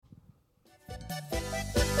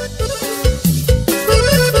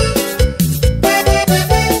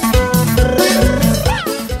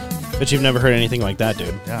But you've never heard anything like that,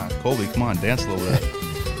 dude. Yeah, Colby, come on, dance a little bit.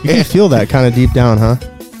 You can feel that kind of deep down, huh?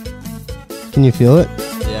 Can you feel it?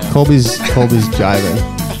 Yeah. Colby's jiving.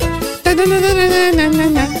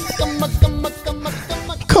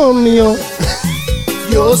 Conmigo.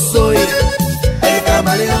 Yo soy el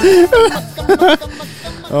camaleón.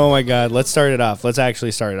 Oh my God. Let's start it off. Let's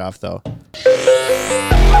actually start it off, though.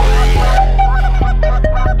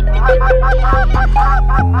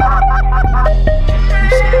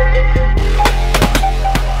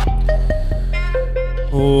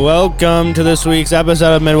 Welcome to this week's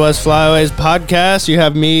episode of Midwest Flyways Podcast. You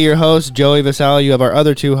have me, your host, Joey Vassallo. You have our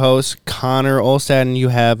other two hosts, Connor Olstad, and you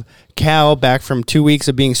have Cal, back from 2 weeks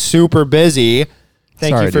of being super busy.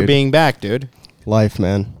 Thank Sorry, you for dude. being back, dude. Life,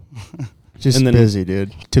 man. Just And then- busy,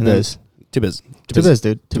 dude. Too biz. Too biz. Too biz,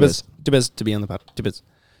 dude. Too biz. Too biz to be on the pod. Too biz.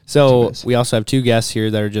 So Too biz. we also have two guests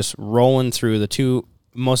here that are just rolling through the two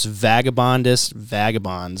most vagabondest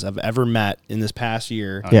vagabonds I've ever met in this past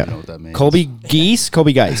year. I don't Yeah. even know what that means. Colby Geese.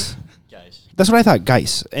 Guys. That's what I thought,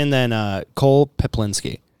 Geis. And then Cole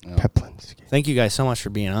Peplinski. Peplinski. Thank you guys so much for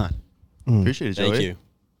being on. Appreciate it, Joey. Thank you.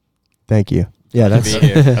 Thank you. Yeah, Glad to that's be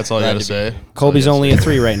here. That's all you Glad got to to be say. here. Colby's only a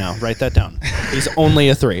 3 right now. Write that down. He's only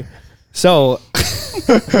a 3. So,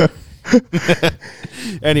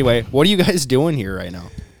 anyway, what are you guys doing here right now?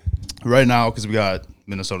 Right now, because we got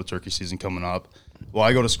Minnesota turkey season coming up. Well,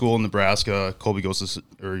 I go to school in Nebraska. Colby goes to,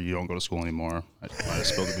 or you don't go to school anymore. I might have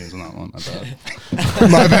spilled the beans on that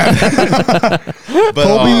one. My bad. But,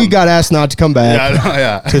 Colby got asked not to come back Yeah, I know,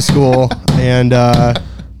 yeah. to school, and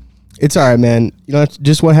it's all right, man. You know,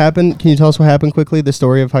 just what happened. Can you tell us what happened quickly? The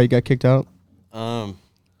story of how you got kicked out.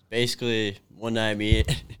 Basically, one night me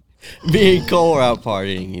and Cole were out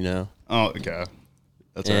partying, you know. Oh, okay.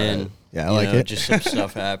 That's all And, right. Yeah, I you like know, it. just some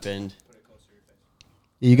stuff happened.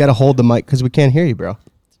 You got to hold the mic because we can't hear you, bro.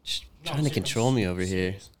 Just trying to control me over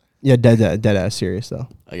here. Yeah, dead ass serious though.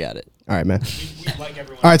 I got it. All right, man.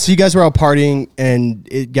 All right, so you guys were out partying and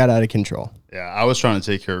it got out of control. Yeah, I was trying to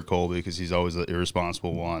take care of Colby because he's always the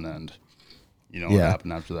irresponsible one, and you know what Yeah.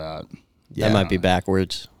 happened after that. Yeah, That might be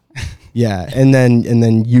backwards. Yeah, and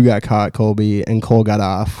then you got caught, Colby, and Cole got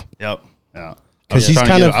off. Yep. Yeah. 'Cause he's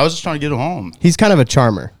I was just trying to get him home. He's kind of a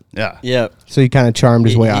charmer, Yeah. Yep. so he kind of charmed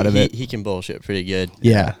his way out of it. He can bullshit pretty good.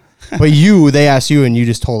 Yeah, but they asked you, and you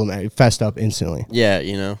just told them, fessed up instantly. Yeah,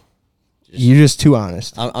 you know. You're just too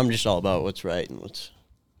honest. I'm just all about what's right and what's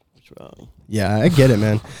wrong. Yeah, I get it,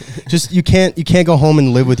 man. Just you can't go home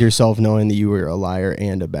and live with yourself knowing that you were a liar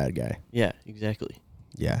and a bad guy. Yeah, exactly.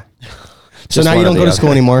 Yeah. So Just now one you or don't the go to other.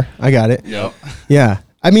 school anymore. I got it. Yep. Yeah.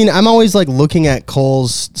 I mean, I'm always like looking at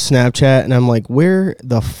Cole's Snapchat and I'm like, where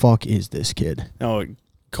the fuck is this kid? No,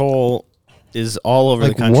 Cole is all over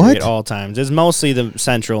Like, the country what? at all times. It's mostly the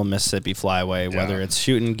central Mississippi flyway, whether Yeah. it's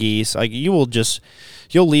shooting geese. Like, you'll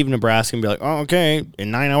leave Nebraska and be like, oh, okay, a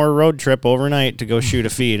 9-hour road trip overnight to go shoot a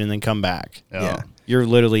feed and then come back. Yeah. You're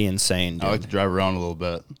literally insane, dude. I like to drive around a little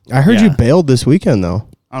bit. I heard Yeah. you bailed this weekend though.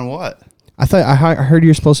 On what? I heard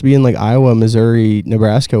you're supposed to be in like Iowa, Missouri,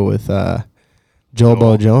 Nebraska with Joel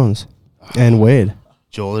Bo Jones and Wade.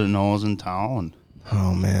 Joel didn't know I was in town.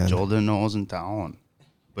 Oh man. Joel didn't know I was in town.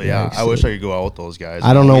 But Yeah, yeah, I wish I could go out with those guys.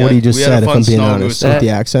 I don't know We what had- he just we had a said, if fun I'm being snow honest, goose with the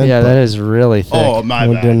hunt. accent. Yeah, but that is really thick. Oh, my I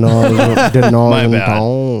bad. didn't know I My was in bad.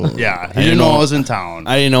 town. Yeah, he didn't know I was in town.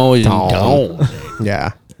 I didn't know he was in Town. town.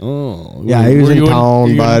 Yeah. Oh, Yeah, he was were in you town, were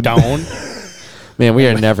you in bud. town? Man, we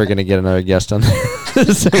are never going to get another guest on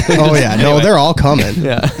this. Oh yeah. No, they're all coming.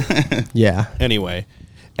 Yeah. Yeah. Anyway,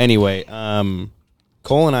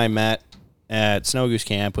 Cole and I met at Snow Goose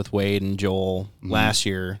Camp with Wade and Joel last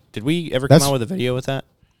year. Did we ever come That's- out with a video with that?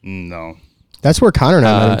 No. That's where Connor and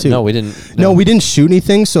I met him too. No, we didn't. No, we didn't shoot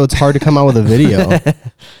anything, so it's hard to come out with a video.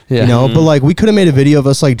 Yeah. You know, but like we could have made a video of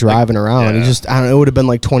us like driving around. yeah. It just I don't know, it would have been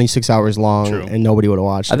like 26 hours long True. and nobody would have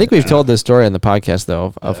watched I it. think we've told this story on the podcast,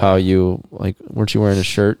 though, of how you, like, weren't you wearing a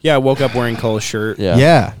shirt? Yeah, I woke up wearing Cole's shirt. Yeah.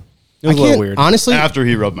 Yeah. It was a little weird. Honestly, After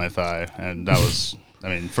he rubbed my thigh, and that was, I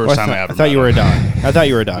mean, first time I ever I thought met you were a him. dog. I thought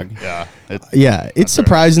you were a dog. Yeah. yeah, it's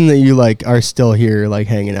surprising that you like are still here like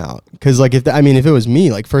hanging out. Cuz like if it was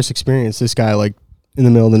me, like first experience, this guy like in the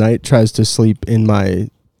middle of the night tries to sleep in my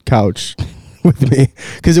couch with me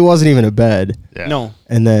cuz it wasn't even a bed. Yeah. No,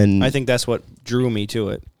 And then I think that's what drew me to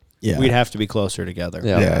it. yeah. We'd have to be closer together.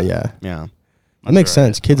 Yeah. yeah. Yeah. That makes right.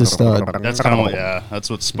 sense. Kid's a stud. That's kind of what, that's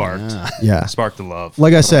what sparked. Yeah. Sparked the love.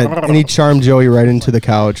 Like I said, and he charmed Joey right into the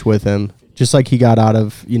couch with him, just like he got out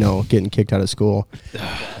of, getting kicked out of school.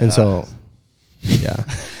 And so, yeah.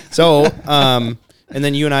 So, And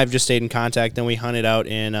then you and I have just stayed in contact. Then we hunted out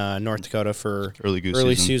in North Dakota for Early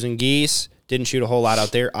goose season geese. Didn't shoot a whole lot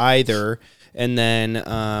out there either. And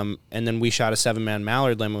then we shot a 7-man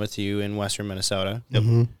mallard limit with you in western Minnesota.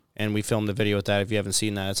 Yep. And we filmed the video with that. If you haven't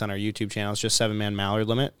seen that, it's on our YouTube channel. It's just 7-man mallard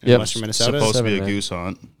limit in Yep. western Minnesota. Supposed to be a 7-man. goose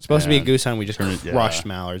hunt. Supposed to be a And goose hunt. We just turned it- crushed yeah.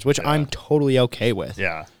 mallards, which Yeah. I'm totally okay with.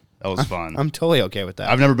 Yeah, that was fun. I'm totally okay with that.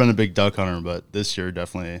 I've never been a big duck hunter, but this year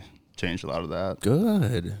definitely changed a lot of that.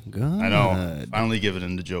 Good. I know. Finally giving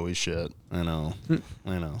into Joey's shit. I know.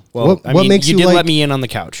 Well, What- I what mean, makes you you did like- let me in on the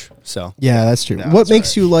couch, so Yeah, that's true. Yeah, What that's makes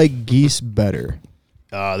right. you like geese better?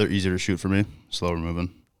 They're easier to shoot for me. Slower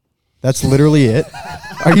moving. That's literally it.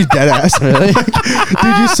 Are you dead ass? Really?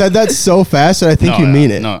 Dude, you said that so fast, and I think you mean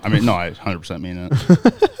it. No, I 100% mean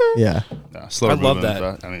it. Yeah. Yeah, slower I love moving,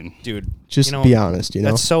 that. but, I mean, dude, Just you know, be honest, you know?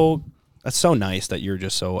 That's so nice that you're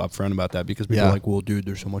just so upfront about that because people Yeah. are like, well, dude,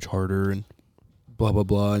 they're so much harder and blah blah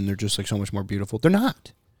blah, and they're just like so much more beautiful. They're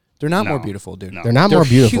not. They're not No. more beautiful, dude. No. They're not more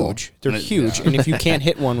beautiful. Huge. They're And it- huge, yeah. and if you can't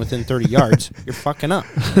hit one within 30 yards, you're fucking up.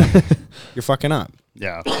 You're fucking up.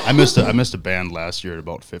 yeah. I missed a band last year at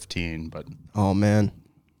about 15, but Oh, man.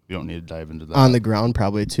 we don't need to dive into that. On the ground,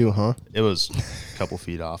 probably, too, huh? It was a couple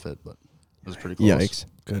feet off it, but it was pretty close. Yikes.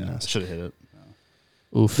 Goodness. Should have hit it.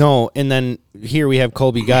 Oof. No, and then here we have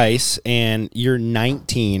Colby Geis, and you're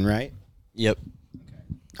 19, right? Yep.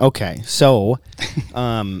 Okay, so,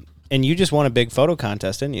 and you just won a big photo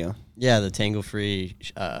contest, didn't you? Yeah, the tangle free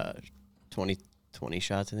 20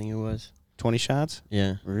 shots, I think it was. 20 shots?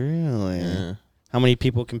 Yeah. Really? Yeah. How many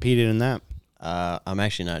people competed in that? I'm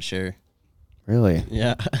actually not sure. Really?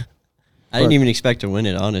 Yeah. I didn't even expect to win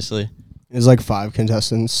it, honestly. It was like 5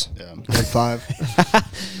 contestants. Yeah. Like 5.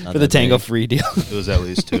 Not For the that tango big. free deal. It was at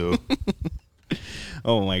least 2.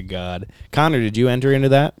 Oh my God. Connor, did you enter into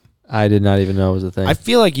that? I did not even know it was a thing. I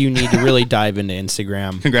feel like you need to really dive into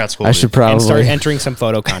Instagram Congrats, Colby. I should probably. and start entering some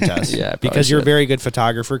photo contests. Yeah, I probably because you're a should. very good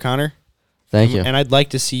photographer, Connor. Thank you. And I'd like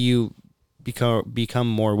to see you become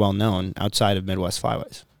more well known outside of Midwest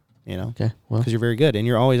Flyways. You know, Okay. Well, because you're very good and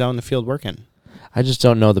you're always out in the field working. I just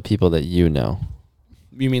don't know the people that you know.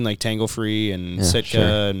 You mean like Tangle Free and Yeah, Sitka sure.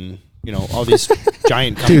 and all these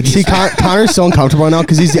giant Dude, companies? see, Connor's so uncomfortable right now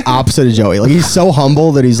because he's the opposite of Joey. Like, he's so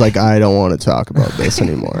humble that he's like, I don't want to talk about this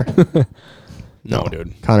anymore. no,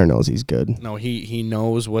 dude. Connor knows he's good. No, he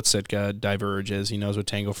knows what Sitka Diverge is. He knows what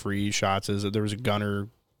Tangle Free Shots is. There was a gunner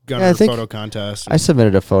I think photo contest. I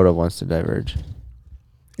submitted a photo once to Diverge.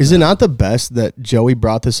 Is it not the best that Joey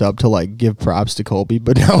brought this up to like give props to Colby,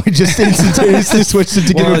 but now he just instantaneously switched it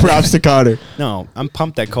to Well, giving props to Connor? No, I'm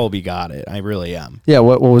pumped that Colby got it. I really am. Yeah.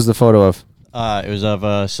 What was the photo of? It was of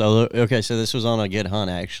a solo. Okay, so this was on a good hunt,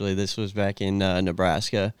 actually. This was back in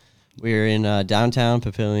Nebraska. We were in downtown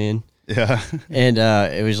Papillion, Yeah. and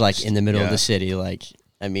it was like in the middle of Yeah. the city. Like,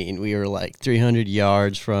 I mean, we were like 300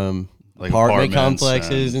 yards from Like apartment apartments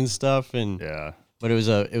complexes and- and stuff. And Yeah. but it was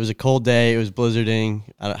a cold day. It was blizzarding.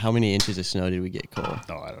 How many inches of snow did we get, Cole?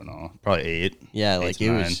 No, I don't know. Probably 8. Yeah, 8 like to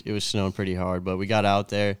it 9. was snowing pretty hard, but we got out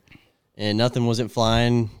there and nothing wasn't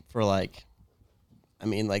flying for like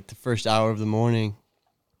the first hour of the morning.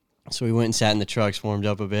 So we went and sat in the trucks, warmed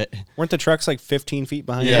up a bit. Weren't the trucks like 15 feet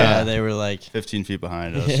behind you? Yeah. They were like 15 feet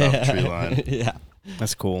behind us, off the tree line. yeah.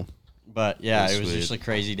 That's cool. But yeah, That's it was sweet. just a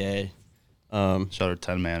crazy day. Shot our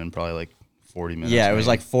 10-man in probably like 40 minutes. Yeah, it was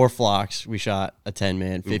maybe. like 4 flocks. We shot a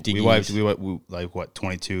 10-man, 50 we geese. wiped, like what,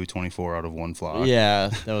 22, 24 out of one flock. Yeah,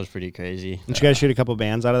 that was pretty crazy. Did you guys shoot a couple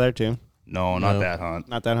bands out of there too? No, not No. that hunt.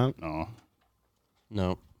 Not that hunt? No.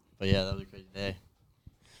 No. But yeah, that was a crazy day.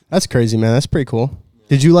 That's crazy, man. That's pretty cool.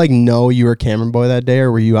 Did you like know you were a Cameron boy that day,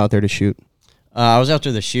 or were you out there to shoot? I was out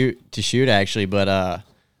there to shoot actually, but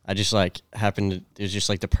I just like happened to, it was just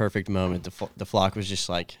like the perfect moment. The flock was just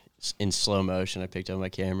like in slow motion. I picked up my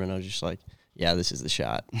camera and I was just like, yeah, this is the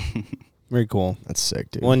shot. Very cool. That's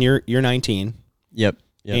sick, dude. Well, and you're 19, Yep.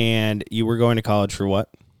 and you were going to college for what?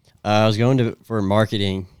 I was going for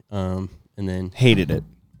marketing, and then Hated it.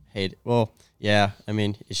 well, yeah. I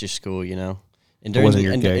mean, it's just school, you know. And wasn't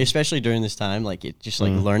your and gig. especially during this time, like it just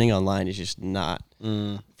like learning online is just not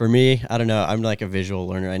for me. I don't know. I'm like a visual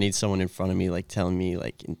learner. I need someone in front of me, like telling me,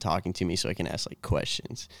 like and talking to me, so I can ask like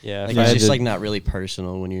questions. Yeah. Like If I it's had just to- like not really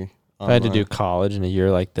personal when you're. If I had to do online. college in a year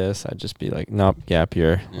like this, I'd just be like, nope, gap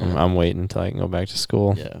year. Yeah. I'm waiting until I can go back to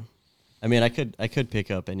school. Yeah, I mean, I could pick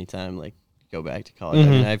up anytime, like go back to college. I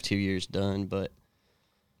mean, I have 2 years done, but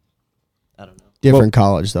I don't know. Different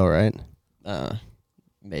college, though, right?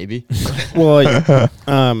 Maybe. Well,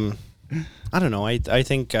 I don't know. I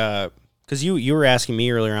think because you were asking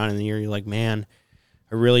me earlier on in the year, you're like, man,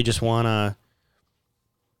 I really just want to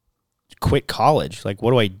quit college. Like,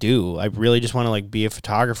 what do? I really just want to like be a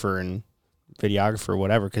photographer and videographer or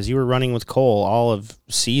whatever, because you were running with Cole all of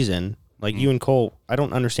season. Like you and Cole, I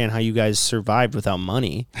don't understand how you guys survived without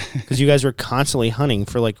money, because you guys were constantly hunting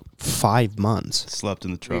for like 5 months. Slept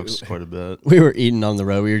in the trucks quite a bit. We were eating on the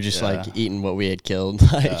road. We were just Yeah. like eating what we had killed,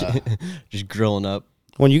 like just grilling up.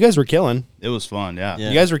 When you guys were killing, It was fun, yeah. Yeah.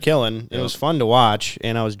 you guys were killing. It Yep. was fun to watch,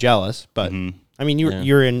 and I was jealous. But Mhm. I mean, Yeah.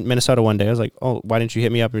 you were in Minnesota one day. I was like, oh, why didn't you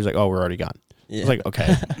hit me up? And he was like, oh, we're already gone. I Yeah. was like,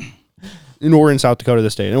 okay. And we're in South Dakota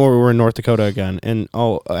this day. And we're in North Dakota again. And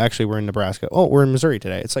oh, actually, we're in Nebraska. Oh, we're in Missouri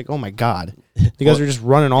today. It's like, oh my God, you guys are just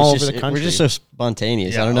running all over It's the just- country. We're just so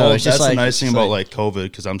spontaneous. Yeah, I don't know. that's It's just like the nice thing it's about like COVID,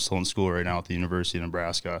 because I'm still in school right now at the University of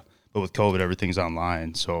Nebraska. But with COVID, everything's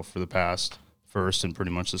online. So for the past first and pretty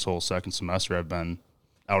much this whole second semester, I've been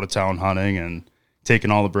out of town hunting and taking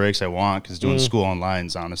all the breaks I want, because doing school online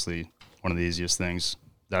is honestly one of the easiest things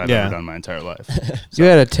that I've Yeah. ever done in my entire life. You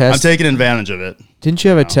had a I'm test. taking advantage of it. Didn't you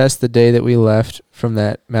have a test the day that we left from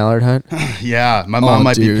that mallard hunt? Yeah, my mom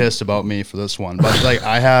might dude. be pissed about me for this one, but like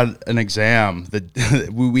I had an exam that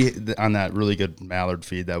we on that really good mallard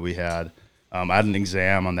feed that we had. I had an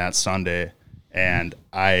exam on that Sunday, and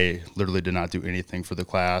I literally did not do anything for the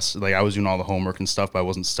class. Like I was doing all the homework and stuff, but I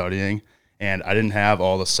wasn't studying, and I didn't have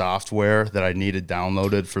all the software that I needed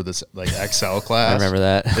downloaded for this like Excel class. I remember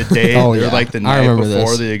that. The day Oh, or yeah. like the I night remember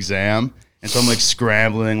before this. the exam, and so I'm like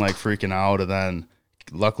scrambling, like freaking out, and then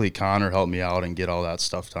luckily Connor helped me out and get all that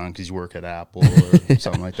stuff done, because you work at Apple or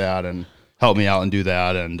something like that, and helped me out and do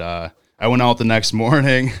that. And I went out the next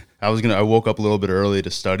morning. I woke up a little bit early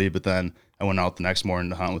to study, but then I went out the next morning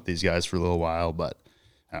to hunt with these guys for a little while. But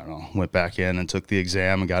I don't know, went back in and took the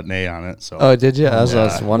exam and got an A on it. So Oh, did you? I was Yeah.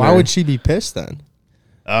 wondering. Why would she be pissed then?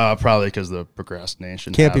 probably because the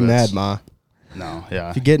procrastination. Can't be habits. mad, Ma. No, yeah,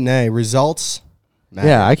 If you get an A, results. matter.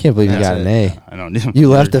 Yeah, I can't believe you That's got an it. A. I know. You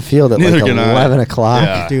left the field at like neither can I. 11 o'clock.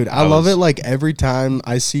 Yeah. Dude, I I love was- it. Like every time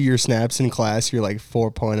I see your snaps in class, you're like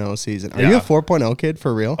 4.0 season. Are you Yeah. a 4.0 kid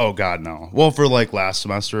for real? Oh God, no. Well, for like last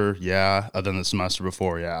semester, yeah. Other than the semester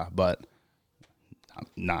before, yeah. But I'm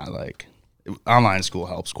not like online school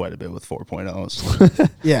helps quite a bit with 4.0s.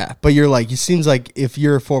 Yeah, but you're like, it seems like if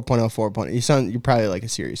you're a 4.0, you're probably like a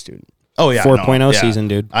serious student. Oh yeah, 4.0 no, yeah. season,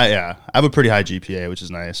 dude. I have a pretty high GPA, which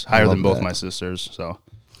is nice, higher love than both that. my sisters. So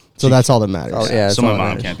That's all that matters. Oh, yeah. so that's my all that mom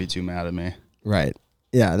matters. can't be too mad at me. Right.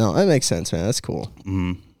 Yeah, no, that makes sense, man. That's cool.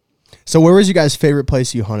 Mm-hmm. So where was your guys' favorite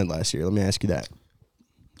place you hunted last year? Let me ask you that.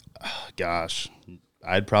 Gosh,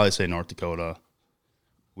 I'd probably say North Dakota.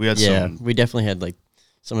 We had yeah, some we definitely had like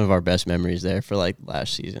some of our best memories there for like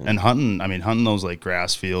last season. and hunting. I mean, hunting those like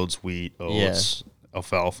grass fields, wheat, oats,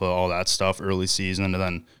 alfalfa, all that stuff early season, and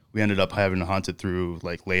then we ended up having to hunt it through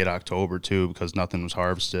like late October too, because nothing was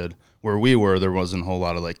harvested. Where we were, there wasn't a whole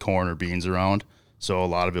lot of like corn or beans around, so a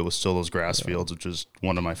lot of it was still those grass fields, which is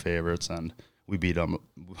one of my favorites. And we beat them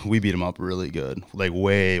up really good, like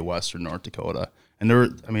way western North Dakota. And there were,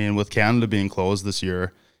 I mean, with Canada being closed this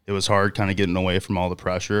year, it was hard kind of getting away from all the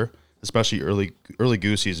pressure, especially early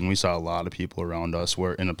goose season. We saw a lot of people around us.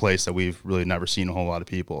 We're in a place that we've really never seen a whole lot of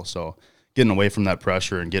people. So getting away from that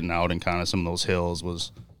pressure and getting out in kind of some of those hills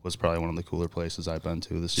was probably one of the cooler places I've been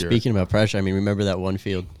to this year. Speaking about pressure, I mean, remember that one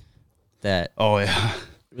field that Oh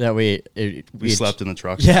yeah, we we slept in the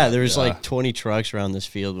trucks. Yeah, there was like 20 trucks around this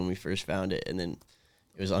field when we first found it, and then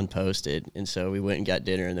it was unposted, and so we went and got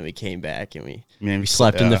dinner, and then we came back and we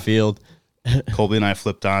slept in the field. Colby and I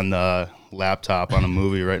flipped on the laptop on a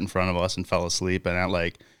movie right in front of us and fell asleep. And at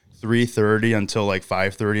like 3:30 until like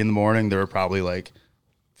 5:30 in the morning, there were probably like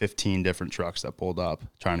 15 different trucks that pulled up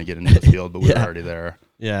trying to get into the field, but we were already there.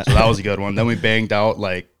 Yeah. So that was a good one. Then we banged out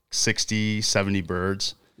like 60, 70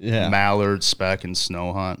 birds, Yeah. mallard, speck, and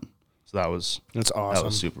snow hunt. So that was awesome. That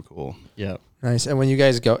was super cool. Yeah. Nice. And when you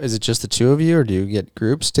guys go, is it just the two of you, or do you get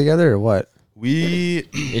groups together, or what?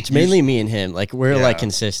 It's mainly me and him. Like we're Yeah. like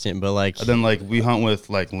consistent, but like And then like we hunt with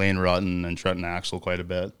like Lane Rutten and Trenton Axel quite a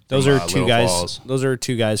bit. Those from, are two Little guys. Falls. Those are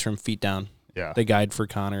two guys from Feet Down. Yeah. They guide for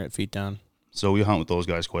Connor at Feet Down. So we hunt with those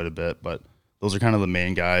guys quite a bit, but those are kind of the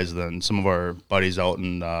main guys. Then some of our buddies out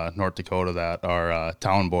in North Dakota that are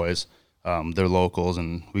town boys, they're locals,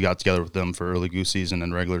 and we got together with them for early goose season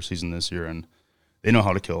and regular season this year, and they know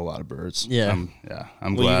how to kill a lot of birds. Yeah. I'm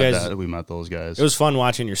Well, you glad guys- that we met those guys. It was fun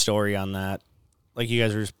watching your story on that. Like you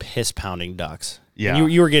guys were just piss pounding ducks. Yeah.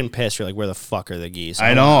 And you were getting pissed. You're like, where the fuck are the geese?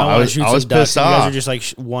 I know. wanna I was- shoot I some was ducks. pissed And you guys off. are just like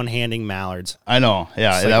one handing mallards. I know.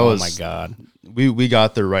 Yeah, It's like, that oh was. my god. We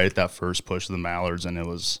got there right at that first push of the mallards, and it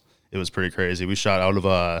was pretty crazy. We shot out of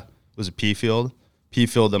was a pea field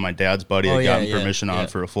that my dad's buddy had gotten permission on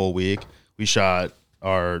for a full week. We shot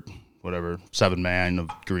our 7-man of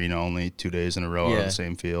green only 2 days in a row out of Yeah. the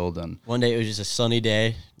same field, and one day it was just a sunny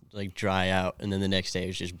day, like dry out, and then the next day it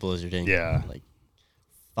was just blizzarding. Yeah. like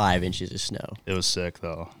 5 inches of snow. It was sick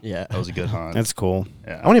though. Yeah, That was a good hunt. That's cool.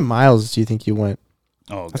 yeah. How many miles do you think you went?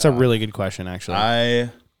 Oh, That's a God. really good question, actually. I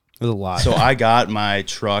There's a lot. so I got my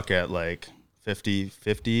truck at like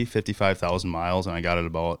 55,000 miles, and I got it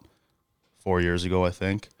about 4 years ago, I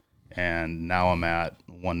think. And now I'm at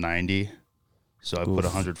 190. So I put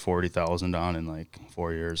 140,000 on in like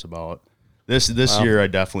 4 years. About this year, I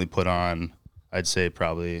definitely put on. I'd say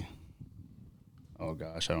probably. Oh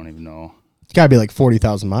gosh, I don't even know. It's got to be like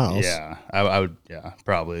 40,000 miles. Yeah, I would. Yeah,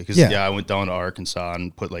 probably because Yeah. I went down to Arkansas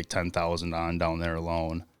and put like 10,000 on down there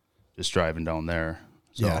alone, just driving down there.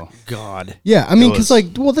 So Yeah. God. Yeah, I mean, It because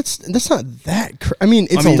was- that's not that. I mean,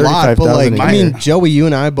 it's I mean, a lot, but like, 35,000 I a mean, year. Joey, you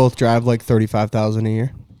and I both drive like 35,000 a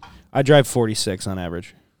year. I drive 46 on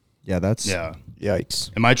average. Yeah, that's yeah,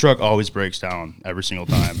 Yikes. and my truck always breaks down every single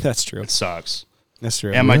time. That's true. It sucks. That's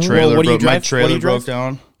true. And my Really? trailer, What do you broke, my drive? What do trailer you broke drive?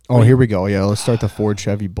 down. Oh, here we go. Yeah, let's start the Ford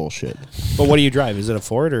Chevy bullshit. But what do you drive? Is it a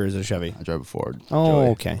Ford or is it a Chevy? I drive a Ford. Oh, Joey.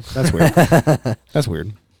 okay. That's weird. That's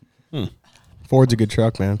weird. Ford's a good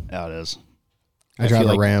truck, man. Yeah, it is. I drive feel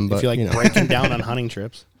a like, Ram, but if you like you know. breaking down on hunting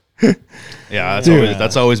trips. Yeah, Dude.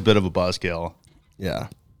 that's always a bit of a buzzkill. Yeah.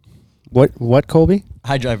 What, Colby?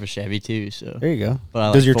 I drive a Chevy too. So, There you go. but I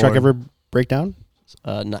like Does your truck Ford. ever break down?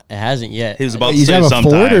 It hasn't yet. He was about to You say have a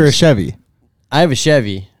sometimes. Ford or a Chevy? I have a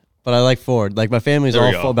Chevy, but I like Ford. Like my family's There we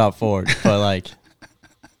all go. full about Ford, but like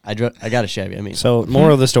I got a Chevy. I mean, So,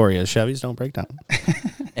 moral of the story is Chevys don't break down.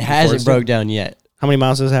 it hasn't Ford's broke down yet. How many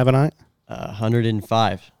miles does it have on it?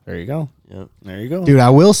 105. There you go. Yep. There you go. Dude, I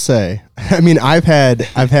will say, I mean, I've had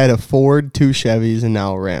a Ford, 2 Chevys, and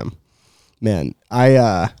now a Ram. Man,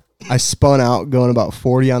 I spun out going about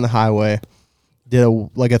 40 on the highway, did a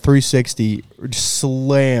 360, just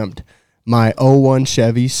slammed my 01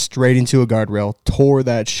 Chevy straight into a guardrail, tore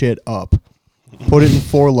that shit up, put it in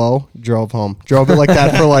 4 low, drove home. Drove it like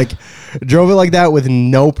that with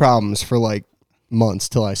no problems for like months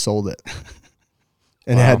till I sold it.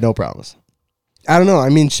 And it had no problems. I don't know. I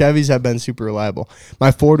mean, Chevys have been super reliable. My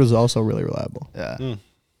Ford was also really reliable. Yeah.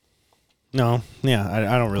 No. Yeah,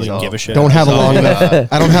 I don't really So, give a shit. Don't have a So, long enough.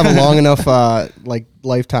 I don't have a long enough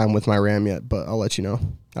lifetime with my Ram yet, but I'll let you know.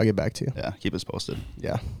 I'll get back to you. Yeah, keep us posted.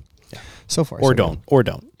 Yeah. So far, Or so don't. Or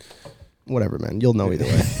don't. good. Whatever, man. You'll know either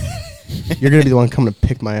way. You're gonna be the one coming to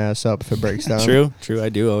pick my ass up if it breaks down. True. I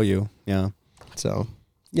do owe you. Yeah. So,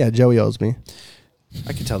 yeah, Joey owes me.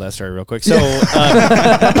 I can tell that story real quick. So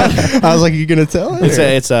I was like, "You gonna tell it?"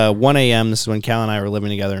 it's 1 a.m. This is when Cal and I were living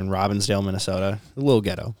together in Robbinsdale, Minnesota. A little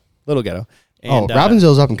ghetto. And,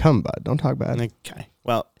 Robbinsdale's up and coming, bud. Don't talk bad. Okay.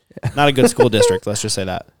 Well, not a good school district. Let's just say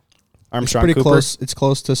that. It's Armstrong pretty Cooper. close. It's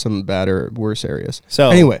close to some bad or worse areas.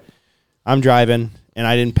 So Anyway, I'm driving and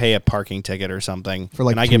I didn't pay a parking ticket or something for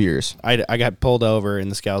like and 2 years. I got pulled over and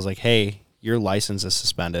this gal's like, "Hey, your license is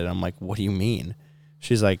suspended." I'm like, "What do you mean?"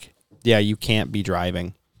 She's like, "Yeah, you can't be driving."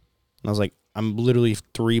 And I was like, "I'm literally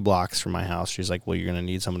 3 blocks from my house." She's like, "Well, you're gonna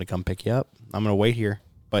need someone to come pick you up. I'm gonna wait here,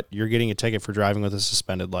 but you're getting a ticket for driving with a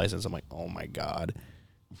suspended license." I'm like, "Oh my god."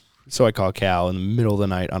 So I call Cal in the middle of the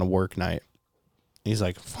night on a work night. He's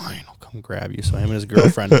like, "Fine, I'll come grab you." So him and his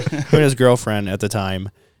girlfriend, at the time,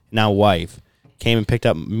 now wife, came and picked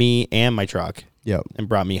up me and my truck Yep. and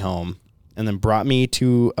brought me home, and then brought me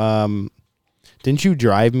to. Didn't you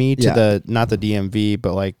drive me to Yeah. not the DMV,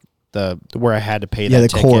 but like the where I had to pay Yeah, that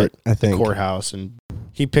the ticket, court, I the think. courthouse, and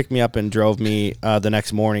he picked me up and drove me the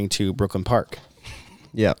next morning to Brooklyn Park.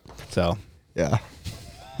 Yep. So Yeah.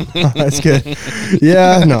 That's good.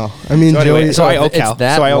 Yeah. No. I mean, So anyway, Joey. so I owe it's Cal.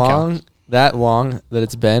 that So I owe Cal. long that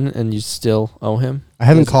it's been, and you still owe him. I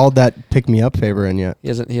haven't called that pick me up favor in yet. He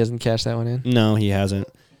hasn't cashed that one in. No, he hasn't.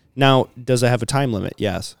 Now, does it have a time limit?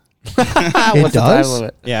 Yes. What's the time does?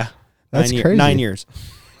 limit? Yeah. That's 9 crazy. 9 years.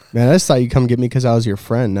 Man, I just thought you'd come get me because I was your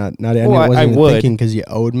friend. Not. I Well, wasn't I even would. thinking because you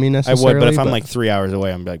owed me I necessarily. would, but if I'm like 3 hours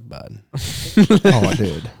away, I'm like, "Bud, oh,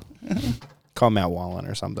 dude. call Matt Wallen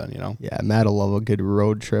or something," you know? Yeah, Matt will love a good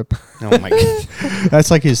road trip. Oh my god.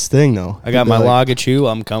 That's like his thing, though. I got He'd be my like, log of chew.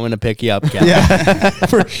 I'm coming to pick you up, Cal. Yeah,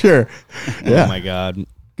 for sure. Yeah, Oh my god.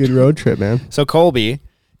 good road trip, man. So Colby,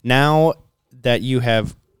 now that you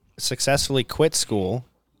have successfully quit school,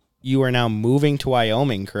 you are now moving to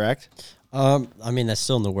Wyoming, correct? I mean, that's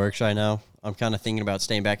still in the works right now. I'm kind of thinking about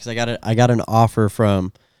staying back because I got an offer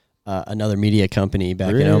from another media company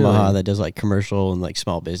back in Omaha Really? that does like commercial and like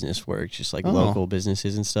small business work, just like Oh. local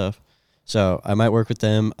businesses and stuff. So I might work with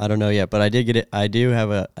them. I don't know yet, but I did get it. I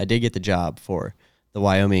did get the job for the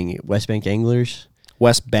Wyoming West Bank Anglers.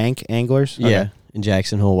 West Bank Anglers? Yeah, Okay. in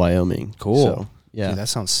Jackson Hole, Wyoming. Cool. So, yeah. Dude, that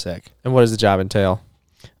sounds sick. And what does the job entail?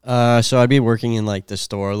 So I'd be working in like the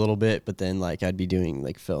store a little bit, but then like I'd be doing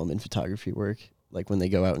like film and photography work, like when they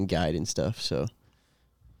go out and guide and stuff. So,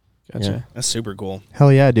 Gotcha. That's super cool.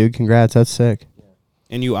 Hell yeah, dude! Congrats, that's sick.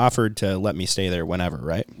 And you offered to let me stay there whenever,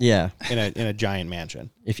 right? yeah. In a giant mansion.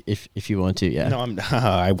 If you want to, yeah, No,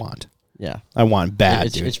 I want yeah. bad,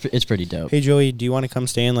 It's, dude. it's pretty dope. Hey Joey, do you want to come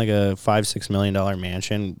stay in like a $5-6 million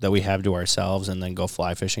mansion that we have to ourselves and then go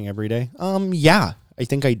fly fishing every day? Yeah, I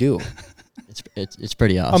think I do. It's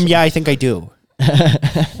pretty awesome. Yeah, I think I do.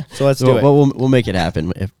 So let's do it. We'll make it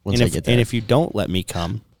happen once I get there. And if you don't let me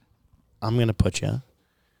come, I'm gonna put you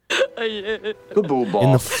in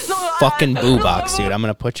the fucking boo box, dude. I'm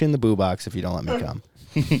gonna put you in the boo box if you don't let me come.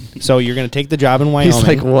 So you're gonna take the job in Wyoming. He's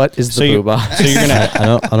like, what is the boo box? So you're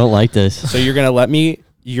gonna I don't like this. so you're gonna let me.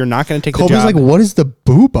 You're not gonna take Colby's the job. like, what is the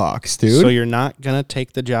boo box, dude? So you're not gonna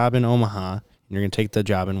take the job in Omaha. And you're gonna take the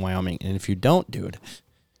job in Wyoming. And if you don't, dude,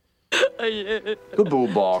 The boo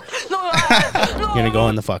box. you're gonna go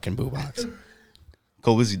in the fucking boo box.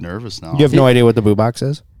 Colby's nervous now. You have no idea what the boo box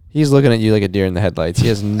is? He's looking at you like a deer in the headlights. He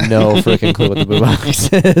has no freaking clue what the boo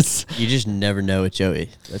box is. You just never know with Joey.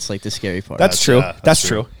 That's like the scary part. That's true. that's That's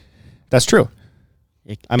true. true. That's true.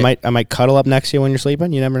 It, I might cuddle up next to you when you're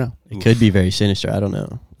sleeping. You never know. It could be very sinister. I don't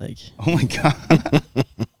know. Like Oh my god.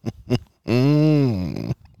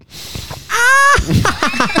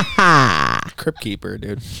 Crypt keeper,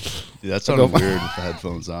 dude. Dude, that sounded weird with the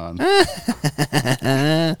headphones on.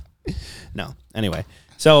 No. Anyway,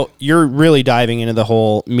 so you're really diving into the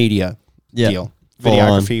whole media deal. Full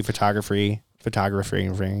on. Photography.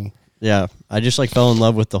 Yeah, I just like fell in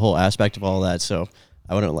love with the whole aspect of all that. So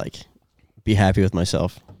I wouldn't like be happy with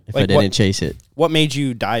myself if Like I didn't what- chase it. What made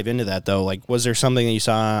you dive into that though? Like, was there something that you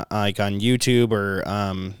saw like on YouTube or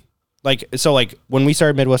like when we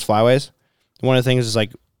started Midwest Flyways, one of the things is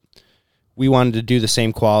like we wanted to do the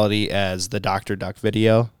same quality as the Dr. Duck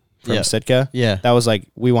video from Yeah. Sitka. Yeah, That was like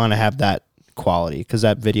we want to have that quality because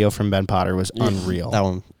that video from Ben Potter was unreal. that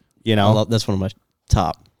one. You know, That's one of my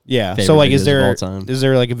top. yeah. favorite So like, videos of all time. is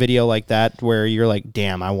there like a video like that where you're like,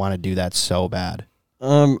 damn, I want to do that so bad?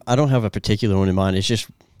 I don't have a particular one in mind. It's just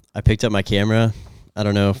I picked up my camera, I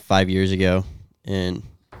don't know, 5 years ago, and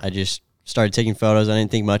I just started taking photos. I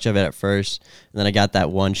didn't think much of it at first, and then I got that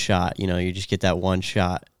one shot. You know, you just get that one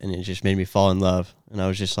shot, and it just made me fall in love. And I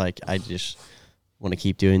was just like, I just want to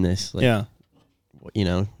keep doing this. Like, Yeah. you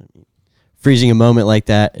know, freezing a moment like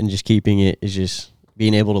that and just keeping it is just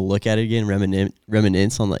being able to look at it again,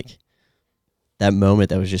 reminisce on like that moment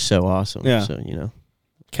that was just so awesome. Yeah. So, you know,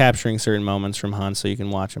 Capturing certain moments from hunts so you can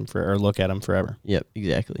watch them or look at them forever. yep,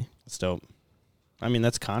 exactly. That's dope. I mean,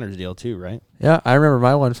 that's Connor's deal too, right? Yeah, I remember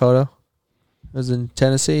my one photo. It was in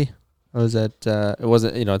Tennessee. I was at, it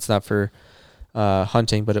wasn't, it's not for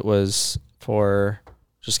hunting, but it was for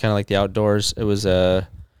just kind of like the outdoors. It was at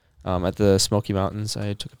the Smoky Mountains.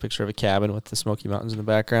 I took a picture of a cabin with the Smoky Mountains in the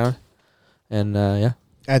background. And yeah.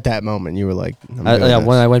 At that moment, you were like, I'm When doing this.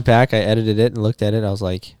 I went back, I edited it and looked at it. I was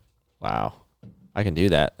like, wow, I can do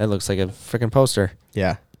that. That looks like a freaking poster.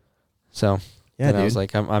 Yeah. So Yeah, then dude. I was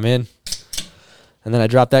like, I'm in. And then I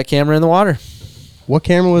dropped that camera in the water. What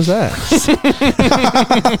camera was that?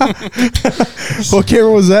 What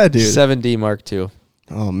camera was that, dude? 7D Mark II.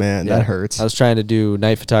 Oh, man, Yeah. that hurts. I was trying to do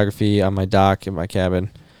night photography on my dock in my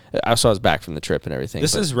cabin. I was back from the trip and everything.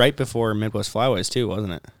 This but is right before Midwest Flyways too,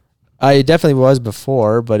 wasn't it? I definitely was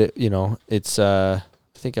before, but it's I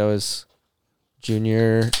think I was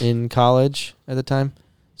junior in college at the time,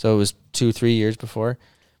 so it was 2-3 years before.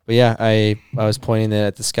 But yeah, I was pointing it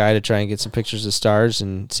at the sky to try and get some pictures of stars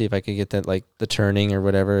and see if I could get that, like the turning or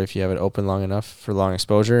whatever, if you have it open long enough for long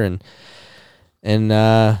exposure. And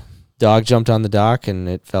dog jumped on the dock and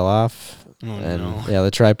it fell off. Oh, And no. yeah, the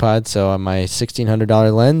tripod. So on my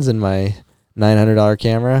 $1,600 lens and my $900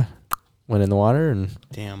 camera went in the water, and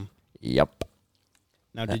Damn. yep,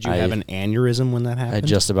 Now, did you I- have an aneurysm when that happened? I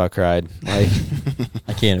just about cried. Like,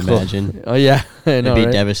 I can't Cool. imagine. oh yeah, I It'd know, be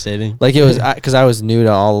right? devastating. Like it was because I was new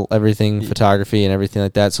to everything photography and everything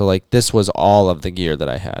like that. So like this was all of the gear that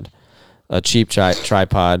I had, a cheap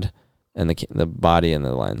tripod, and the body and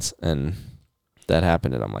the lens, and that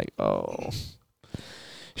happened, and I'm like, oh,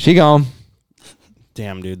 she gone.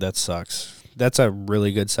 Damn, dude, that sucks. That's a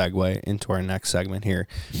really good segue into our next segment here.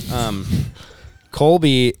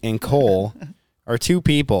 Colby and Cole are two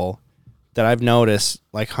people that I've noticed,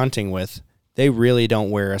 like hunting with, they really don't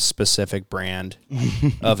wear a specific brand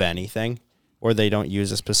of anything, or they don't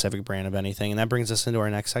use a specific brand of anything. And that brings us into our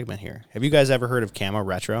next segment here. Have you guys ever heard of Camo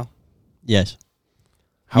Retro? Yes.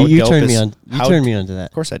 How you dope turned is- me on. You how turned me onto that.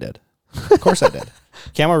 Of course I did. Of course I did.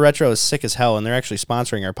 Camo Retro is sick as hell, and they're actually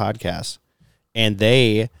sponsoring our podcast. And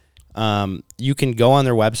they You can go on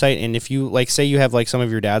their website, and if you like, say you have like some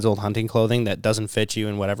of your dad's old hunting clothing that doesn't fit you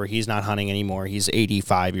and whatever, he's not hunting anymore. He's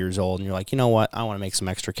 85 years old, and you're like, you know what? I want to make some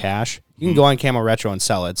extra cash. You can go on Camo Retro and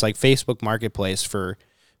sell it. It's like Facebook Marketplace for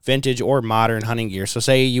vintage or modern hunting gear. So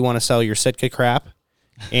say you want to sell your Sitka crap,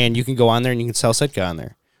 and you can go on there and you can sell Sitka on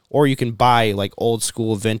there. Or you can buy like old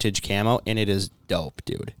school vintage camo, and it is dope,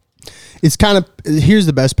 dude. It's kind of, here's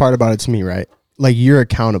the best part about it to me, right? Like, you're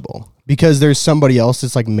accountable because there's somebody else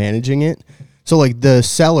that's like managing it. So like the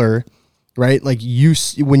seller, right? Like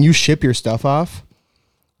when you ship your stuff off,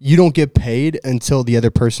 you don't get paid until the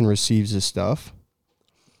other person receives the stuff.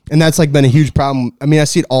 And that's like been a huge problem. I mean, I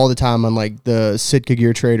see it all the time on like the Sitka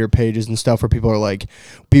Gear Trader pages and stuff where people are like,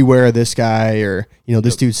 beware of this guy, or, you know,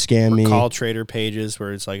 this dude scammed me. Call trader pages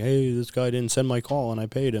where it's like, hey, this guy didn't send my call and I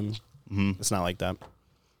paid him. It's not like that.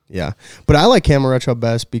 Yeah. But I like Camo Retro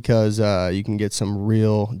best because you can get some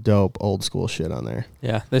real dope old school shit on there.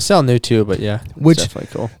 Yeah, they sell new too, but yeah, it's Which- definitely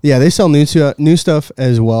cool. Yeah, they sell new stuff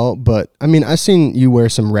as well. But I mean, I've seen you wear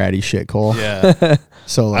some ratty shit, Cole. Yeah,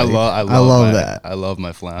 So like, I love that. I love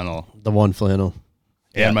my flannel The one flannel.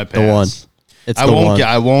 and my The one. pants. It's I the won't one. get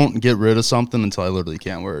I won't get rid of something until I literally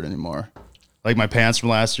can't wear it anymore. Like my pants from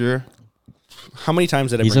last year. How many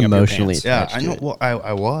times did I He's bring emotionally up your pants? Yeah, I attached know. to it. Well,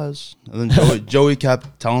 I was. And then Joey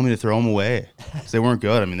kept telling me to throw them away because they weren't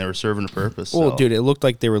good. I mean, they were serving a purpose. Well, so. dude, it looked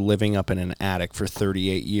like they were living up in an attic for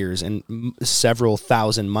 38 years, and several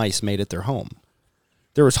thousand mice made it their home.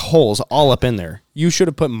 There was holes all up in there. You should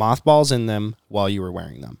have put mothballs in them while you were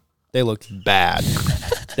wearing them. They looked bad.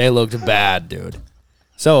 They looked bad, dude.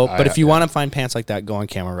 So, but if you want to find pants like that, go on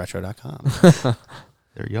camoretro.com.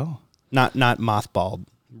 There you go. Not mothball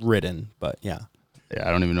ridden, but yeah. Yeah,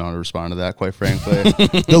 I don't even know how to respond to that, quite frankly.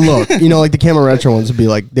 The look, you know, like the Camo Retro ones would be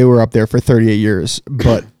like they were up there for 38 years,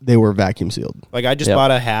 but they were vacuum sealed. Like I just Yep.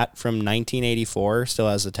 bought a hat from 1984, still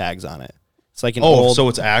has the tags on it. It's like an Oh, old. so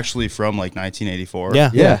it's actually from like 1984.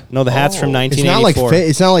 yeah, Yeah. No, the hat's from Oh. It's not like 1984.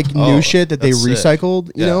 it's not like Oh, new shit that they that's sick. recycled,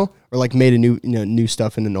 you Yeah. know, or like made a new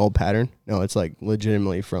stuff in an old pattern. No, it's like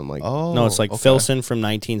legitimately from like Oh, No, it's like okay. Filson from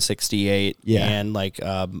 1968, Yeah. and like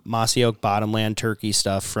Mossy Oak Bottomland turkey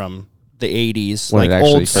stuff from the 80s, When it like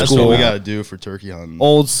actually old first That's school, what we got to do for turkey hunting.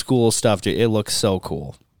 old school stuff, dude. It looks so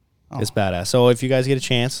cool. It's badass. So if you guys get a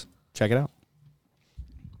chance, check it out.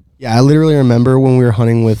 Yeah, I literally remember when we were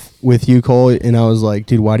hunting with you, Cole, and I was like,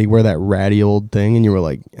 dude, why do you wear that ratty old thing? And you were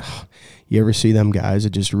like, "Ugh, you ever see them guys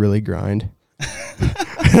that just really grind?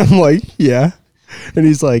 And I'm like, yeah. And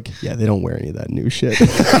he's like, yeah, they don't wear any of that new shit.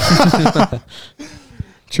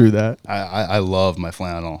 True that. I love my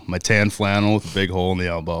flannel, my tan flannel with a big hole in the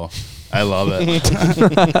elbow. I love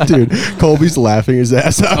it. Dude, Colby's laughing his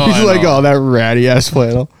ass off. Oh, He's I like, know. oh, that ratty ass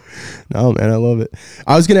flannel. No, man, I love it.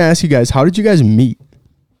 I was going to ask you guys, how did you guys meet?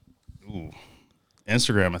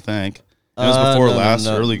 Instagram, I think. It was before last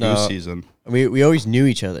early goose season. We always knew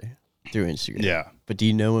each other through Instagram. Yeah. But do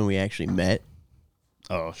you know when we actually met?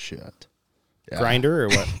 Oh shit. Yeah. Grinder or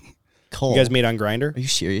what? Cole. You guys meet on Grinder? Are you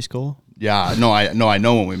serious, Cole? Yeah. No, I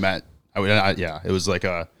know when we met. Yeah, it was like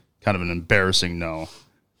a kind of an embarrassing no.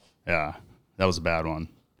 Yeah, that was a bad one.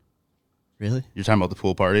 Really? You're talking about the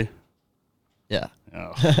pool party? Yeah.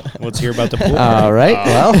 Oh, Let's hear about the pool party. All right.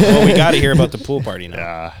 Well, we got to hear about the pool party now.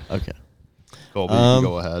 yeah. Okay. Colby, you can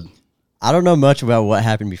go ahead. I don't know much about what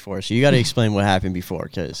happened before, so you got to explain what happened before,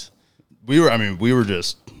 because We were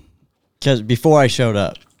just before I showed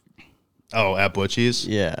up. at Butchie's.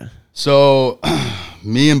 Yeah. So,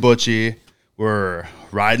 me and Butchie were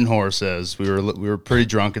riding horses. We were pretty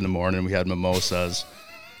drunk in the morning. We had mimosas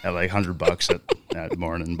at like $100 at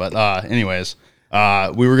morning. But anyways,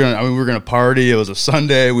 we were gonna party. It was a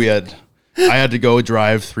Sunday. I had to go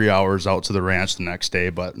drive 3 hours out to the ranch the next day,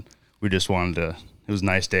 but we just wanted to. It was a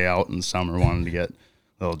nice day out in the summer. Wanted to get a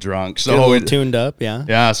little drunk. Get a So little tuned up, yeah.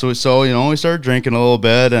 yeah, so we started drinking a little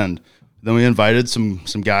bit, and then we invited some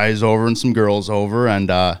guys over and some girls over, and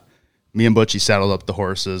me and Butchie saddled up the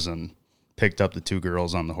horses and picked up the two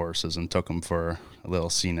girls on the horses and took them for a little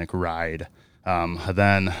scenic ride.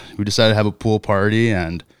 Then we decided to have a pool party,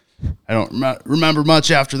 and I don't remember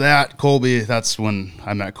much after that. Colby, that's when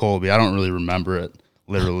I met Colby. I don't really remember it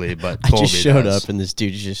literally, but I Colby just showed does. up, and this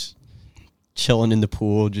dude's just chilling in the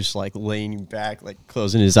pool, just like laying back, like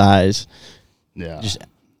closing his eyes. Yeah, Just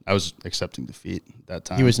I was accepting defeat at that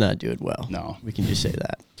time. he was not doing well. No. We can just say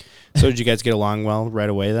that. So did you guys get along well right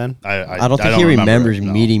away then? I don't think he remember remembers it,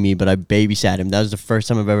 no. meeting me, but I babysat him. That was the first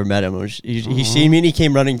time I've ever met him. He seen me and he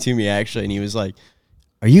came running to me actually, and he was like,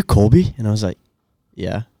 "Are you Colby?" And I was like,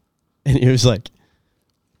 "Yeah." And he was like,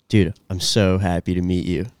 "Dude, I'm so happy to meet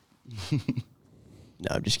you."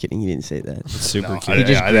 No, I'm just kidding. He didn't say that. Super No, cute. He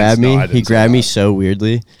just I didn't- grabbed no, me. I didn't He say grabbed me that. so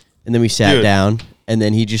weirdly, and then we sat Dude. down, and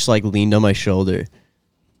then he just like leaned on my shoulder,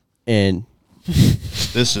 and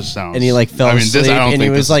This just sounds. he like fell asleep, I don't and think he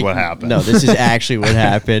this was is like, what happened. "No, this is actually what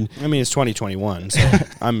happened." I mean, it's 2021, so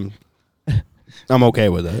I'm okay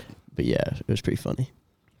with it. But yeah, it was pretty funny.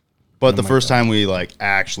 But the first time we like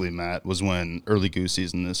actually met was when early goose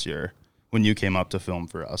season this year, when you came up to film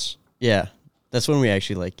for us. Yeah, that's when we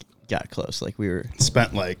actually like got close. Like we were.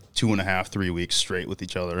 Spent like 2.5, 3 weeks straight with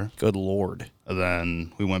each other. Good Lord. And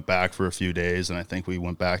then we went back for a few days, and I think we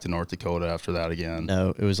went back to North Dakota after that again. No,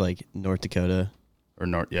 it was like North Dakota Or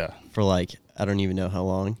North, yeah. for like I don't even know how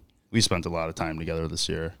long. We spent a lot of time together this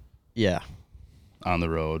year Yeah. on the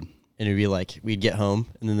road. And it'd be like, we'd get home,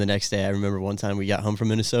 and then the next day, I remember one time we got home from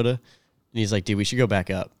Minnesota, and he's like, dude, we should go back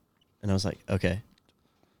up. And I was like, okay.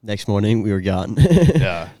 Next morning, we were gone.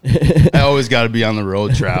 Yeah. I always got to be on the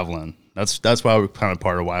road traveling. That's why we're kind of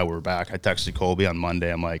part of why we're back. I texted Colby on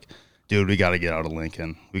Monday. I'm like, dude, we got to get out of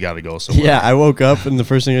Lincoln. We got to go somewhere. Yeah, I woke up, and the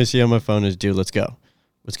first thing I see on my phone is, dude, let's go.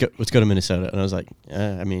 Let's go to Minnesota. And I was like,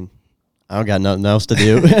 I mean, I don't got nothing else to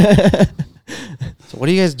do. So what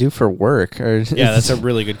do you guys do for work? Or Yeah, that's a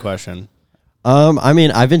really good question. I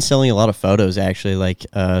mean, I've been selling a lot of photos, actually, like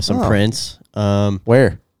some Oh. prints.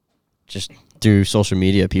 where? Just through social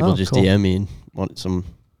media, people Oh, just cool. DM me and want some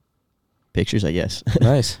pictures, I guess.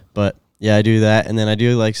 Nice. But yeah, I do that, and then I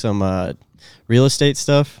do like some real estate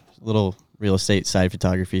stuff, little real estate side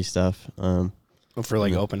photography stuff. For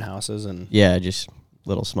like open houses and Yeah, just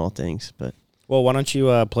little small things. But well, why don't you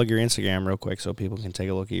plug your Instagram real quick so people can take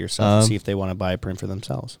a look at your stuff and see if they want to buy a print for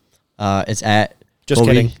themselves. it's at Just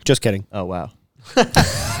Colby. kidding. Just kidding. Oh wow,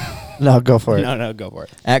 No, go for it. No, go for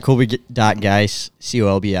it. at Colby.Geis,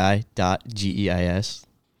 COLBI.GEIS.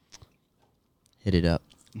 Hit it up.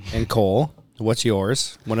 And Cole, what's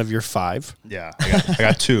yours? One of your 5. Yeah, I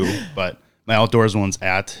got 2, but my outdoors one's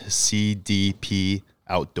at CDP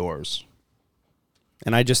Outdoors.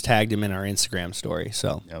 And I just tagged him in our Instagram story.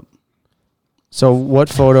 So Yep. So what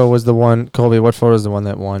photo was the one, Colby? What photo is the one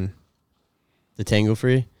that won? The Tango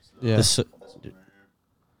Free. Yeah, The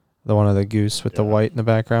the one of the goose with the Yeah. white in the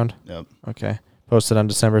background. Yep. Okay, posted on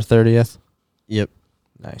December 30th. Yep.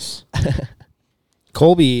 Nice.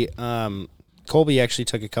 Colby actually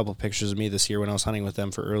took a couple pictures of me this year when I was hunting with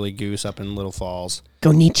them for early goose up in Little Falls.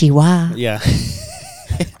 Konnichiwa. Yeah.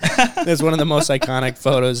 That's one of the most iconic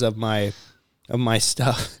photos of my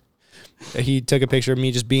stuff. He took a picture of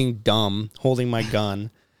me just being dumb, holding my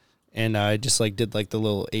gun, and I just like did like the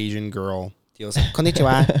little Asian girl. He was like,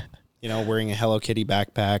 konnichiwa, wearing a Hello Kitty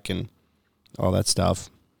backpack and all that stuff.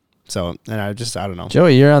 So, and I don't know.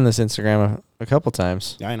 Joey, you're on this Instagram a couple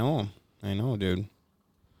times. I know, dude.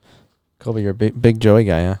 Colby, you're a big Joey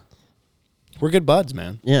guy, huh? We're good buds,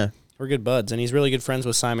 man. Yeah. We're good buds, and he's really good friends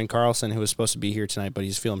with Simon Carlson, who was supposed to be here tonight, but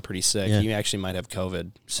he's feeling pretty sick. Yeah. He actually might have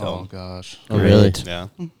COVID. So, Oh gosh. Oh, really? yeah.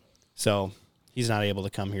 So he's not able to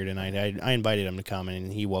come here tonight. I invited him to come,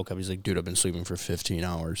 and he woke up. He's like, dude, I've been sleeping for 15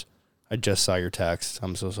 hours. I just saw your text.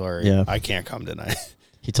 I'm so sorry. Yeah. I can't come tonight.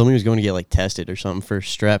 He told me he was going to get like tested or something for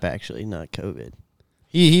strep, actually, not COVID.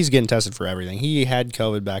 He's getting tested for everything. He had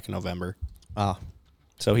COVID back in November, Ah.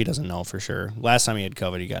 so he doesn't know for sure. Last time he had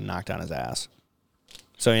COVID, he got knocked on his ass.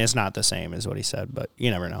 So it's not the same as what he said, but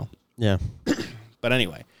you never know. Yeah. But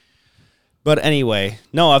anyway,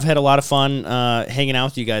 no, I've had a lot of fun hanging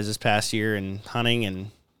out with you guys this past year and hunting,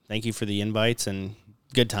 and thank you for the invites and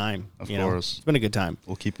good time. Of you know. course. It's been a good time.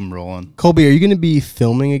 We'll keep them rolling. Colby, are you going to be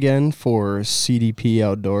filming again for CDP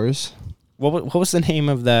Outdoors? What was the name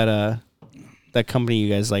of that company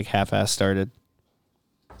you guys like half-ass started?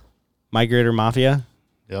 Migrator Mafia?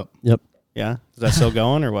 Yep. Yep. Yeah, is that still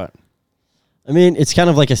going or what? I mean, it's kind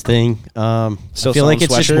of like a thing. I Still feel like it's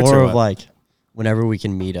selling just sweatshirts more or of what? like whenever we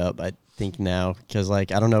can meet up, I think now. Because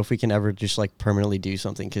like, I don't know if we can ever just like permanently do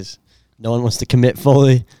something because no one wants to commit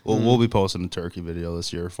fully. We'll be posting a turkey video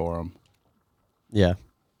this year for them. Yeah.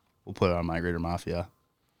 We'll put it on Migrator Mafia.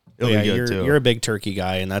 Oh, It'll yeah, be good too. you're a big turkey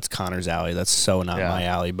guy, and that's Connor's alley. That's so not Yeah. my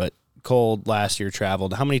alley. But Cole last year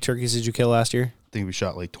traveled. How many turkeys did you kill last year? I think we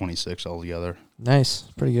shot like 26 altogether. Nice.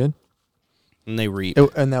 Pretty good. And they reap.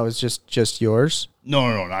 And that was just yours?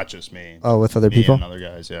 No, not just me. Oh, with other Me people? and other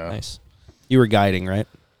guys, yeah. Nice. You were guiding, right?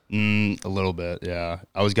 A little bit, yeah.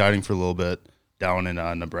 I was guiding for a little bit down in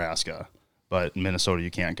Nebraska, but in Minnesota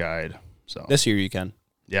you can't guide. So This year you can.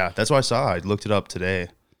 yeah, that's what I saw. I looked it up today,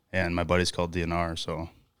 and my buddy's called DNR. So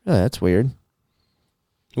Oh, that's weird.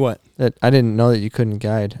 What? That I didn't know that you couldn't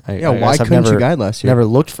guide. I Yeah, why guess I've couldn't never, you guide last year? Never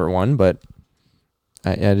looked for one, but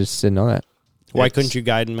I just didn't know that. Why It's- couldn't you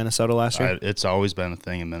guide in Minnesota last year? it's always been a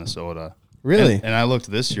thing in Minnesota. Really? And I looked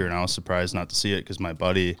this year, and I was surprised not to see it because my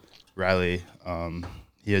buddy Riley,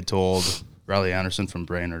 he had told Riley Anderson from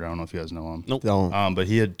Brainerd. I don't know if you guys know him. Nope. Don't. But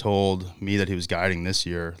he had told me that he was guiding this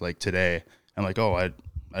year, like today. I'm like, oh, I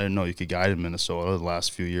didn't know you could guide in Minnesota the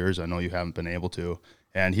last few years. I know you haven't been able to.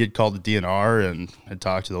 And he had called the DNR and had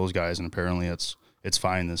talked to those guys, and apparently it's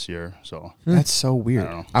fine this year. So That's so weird.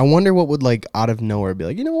 I don't know. I wonder what would like out of nowhere be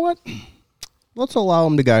like, you know what? Let's allow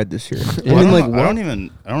him to guide this year. Well, I mean, like, I what?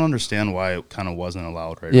 don't understand why it kind of wasn't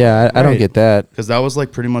allowed right Yeah, I don't Right. get that. because that was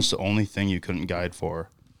like pretty much the only thing you couldn't guide for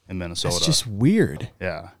in Minnesota. That's just weird.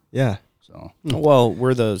 yeah. Yeah. So Well,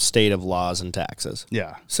 we're the state of laws and taxes,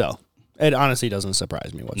 yeah, so it honestly doesn't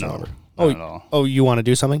surprise me whatsoever. not at all. Oh, you want to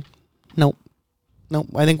do something? Nope.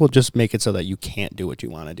 I think we'll just make it so that you can't do what you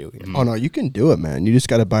want to do here. Oh no, you can do it, man. You just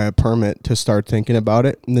got to buy a permit to start thinking about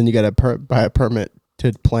it, and then you got to buy a permit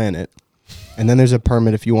to plan it, and then there's a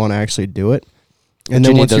permit if you want to actually do it. And But then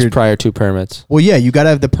you need once those you're prior 2 permits. well, yeah, you got to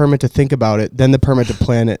have the permit to think about it, then the permit to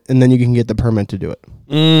plan it, and then you can get the permit to do it.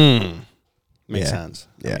 Makes Yeah. sense.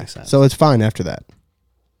 That Yeah. makes sense. So it's fine after that.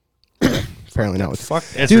 Apparently not. With fuck.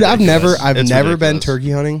 It's Dude, I've ridiculous. never It's been ridiculous.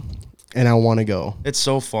 turkey hunting, and I want to go. It's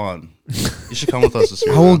so fun. You should come with us this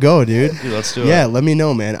year. I will man. go, dude. Dude, let's do it. Yeah, let me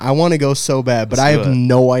know, man. I want to go so bad, but Let's I do have it.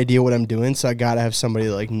 no idea what I'm doing, so I gotta have somebody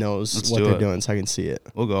that, like knows Let's what do they're it. doing, so I can see it.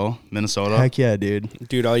 We'll go Minnesota. Heck yeah, dude.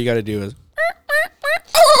 Dude, all you got to do is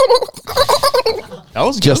That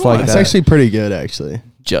was a Just good like one. That's that. actually pretty good, actually.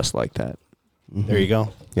 Just like that. there you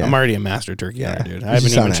go. Yeah. I'm already a master turkey hunter, dude. I It's haven't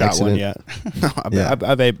just even on shot one accident. yet. No, Yeah.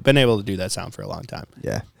 I've been able to do that sound for a long time.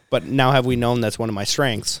 Yeah, But now have we known that's one of my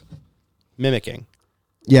strengths? Mimicking.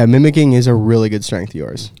 yeah. Mimicking is a really good strength of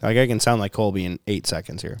yours. Like I can sound like Colby in 8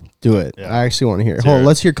 seconds here. Do it. Yeah. I actually want to hear it. Let's Hold hear on, it.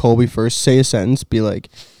 let's hear Colby first. Say a sentence. Be like,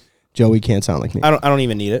 Joey can't sound like me. I don't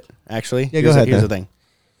even need it, actually. Yeah, go ahead, Here's then. the thing.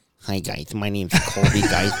 Hi guys, my name's Colby,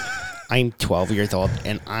 guys. I'm 12 years old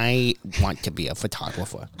and I want to be a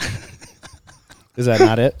photographer. Is that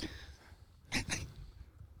not it?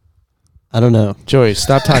 I don't know. Joey,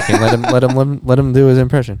 stop talking. Let him do his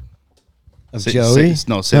impression. Of Say, Joey?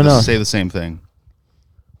 say the same thing.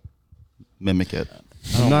 Mimic it.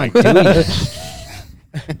 I'm not doing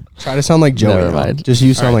it. Try to sound like Joey. Never now. mind. Just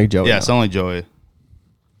you sound like Joey. Yeah, now. sound like Joey.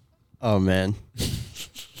 Oh man.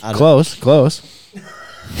 I don't- Close.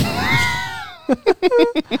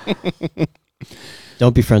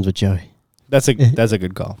 Don't be friends with Joey. That's a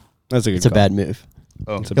good call. That's a good It's a call. bad move.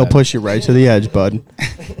 Oh, It's a He'll bad- push you right to the edge, bud.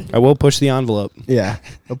 I will push the envelope. Yeah,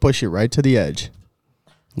 he'll push you right to the edge.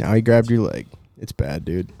 Now he grabbed your leg. It's bad,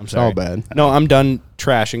 dude. I'm It's sorry. all bad. No, I'm done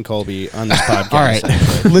trashing Colby on this podcast. All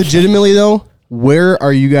right. Legitimately though, where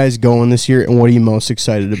are you guys going this year, and what are you most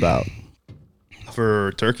excited about?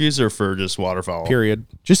 for turkeys or for just waterfowl? Period.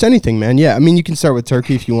 Just anything, man. Yeah, I mean, you can start with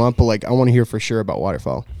turkey if you want, but like, I want to hear for sure about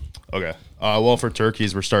waterfowl. Okay. Well, for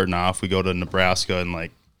turkeys, we're starting off. We go to Nebraska in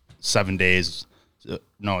like 7 days.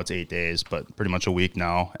 No, it's 8 days, but pretty much a week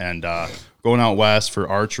now. And going out west for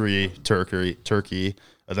archery, turkey.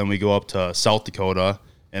 And then we go up to South Dakota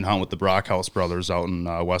and hunt with the Brockhouse brothers out in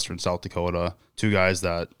western South Dakota. Two guys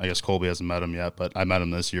that I guess Colby hasn't met them yet, but I met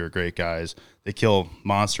them this year. Great guys. They kill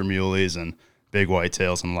monster muleys and big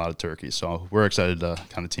whitetails and a lot of turkeys. So we're excited to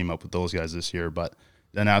kind of team up with those guys this year. But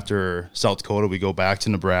then after South Dakota, we go back to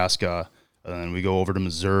Nebraska, and then we go over to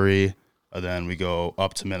Missouri, and then we go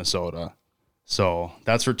up to Minnesota. So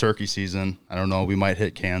that's for turkey season. I don't know. We might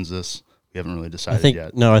hit Kansas. We haven't really I decided think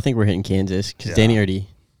yet. no, I think we're hitting Kansas because Yeah. Danny already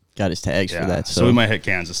got his tags Yeah. for that. So we might hit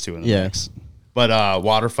Kansas too in the Yeah. mix. But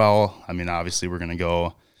waterfowl, I mean, obviously we're going to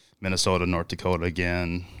go Minnesota, North Dakota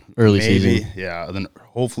again. Early Maybe, season. yeah. And then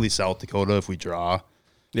hopefully South Dakota if we draw,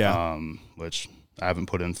 Yeah. which I haven't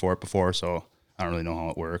put in for it before, so I don't really know how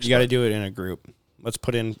it works. You got to but do it in a group. Let's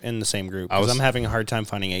put in the same group I because was- I'm having a hard time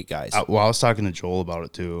finding 8 guys. I was talking to Joel about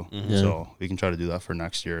it too, Mm-hmm. so we can try to do that for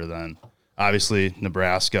next year. Then, obviously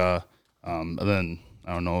Nebraska, and then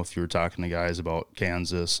I don't know if you were talking to guys about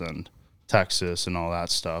Kansas and Texas and all that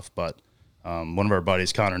stuff, but one of our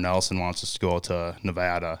buddies, Connor Nelson, wants us to go to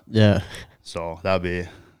Nevada, Yeah. so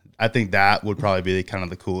I think that would probably be kind of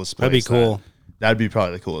the coolest place. That'd be cool. That'd be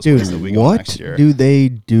probably the coolest place that we Dude, go what next year. do they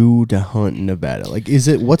do to hunt in Nevada? Like, what's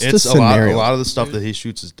the It's scenario? a lot of the stuff that he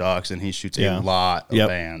shoots is ducks, and he shoots Yeah. a lot of Yep.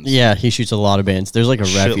 bands. Yeah, he shoots a lot of bands. There's like a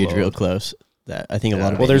refuge Shitload. real close that I think a lot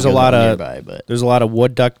Yeah. of Well, there's a people lot go of nearby, but there's a lot of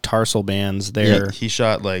wood duck tarsal bands there. He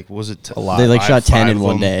shot like was it A lot. they like five- shot 10 five in of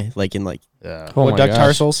one them? day, like in like Yeah, Oh wood my duck gosh.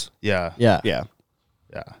 tarsals. yeah, yeah. Yeah.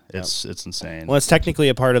 It's insane. Well, it's technically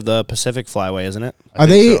a part of the Pacific Flyway, isn't it? I are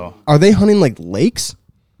think so. they hunting like lakes?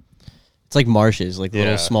 It's like marshes, like Yeah.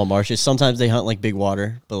 little small marshes. Sometimes they hunt like big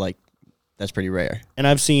water, but like that's pretty rare. And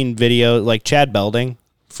I've seen video like Chad Belding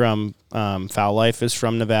from Foul Life is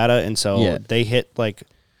from Nevada, and so Yeah. they hit like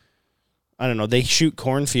I don't know. They shoot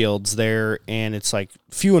cornfields there, and it's like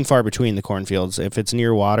few and far between the cornfields. If it's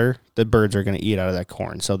near water, the birds are going to eat out of that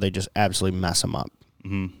corn, so they just absolutely mess them up.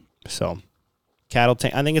 Mm-hmm. So, cattle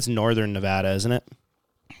tank. I think it's northern Nevada, isn't it?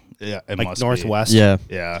 Yeah, it Like must northwest. Yeah.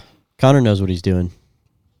 Be. Yeah, Connor knows what he's doing.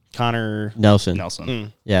 Connor Nelson.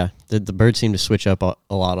 Nelson. Yeah. The birds seem to switch up a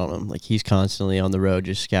lot on him. Like, he's constantly on the road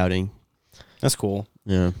just scouting. That's cool.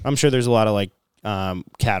 Yeah. I'm sure there's a lot of like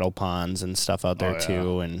cattle ponds and stuff out there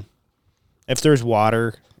too, and if there's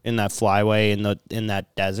water in that flyway in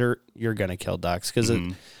that desert, you're gonna kill ducks because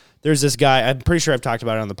there's this guy. I'm pretty sure I've talked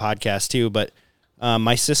about it on the podcast too. But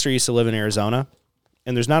my sister used to live in Arizona,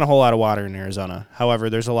 and there's not a whole lot of water in Arizona. However,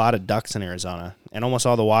 there's a lot of ducks in Arizona, and almost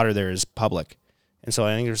all the water there is public. And so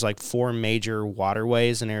I think there's like 4 major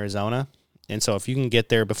waterways in Arizona, and so if you can get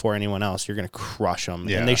there before anyone else, you're gonna crush them.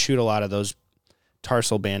 Yeah. And they shoot a lot of those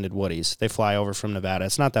tarsal banded woodies. They fly over from Nevada.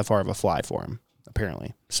 It's not that far of a fly for them,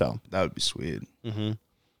 apparently. So That would be sweet. and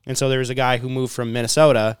so there was a guy who moved from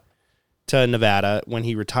Minnesota to Nevada when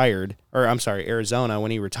he retired, or I'm sorry, Arizona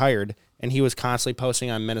when he retired, and he was constantly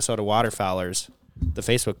posting on Minnesota waterfowlers, the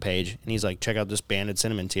Facebook page, and he's like, check out this banded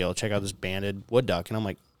cinnamon teal, check out this banded wood duck, and I'm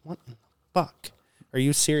like, what the fuck? Are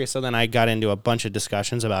you serious? So then I got into a bunch of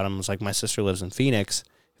discussions about him. I was like, my sister lives in Phoenix.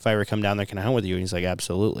 If I ever come down there, can I hunt with you? And he's like,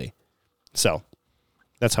 absolutely. So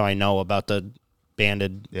that's how I know about the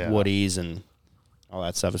banded woodies and all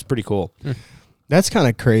that stuff. It's pretty cool. That's kind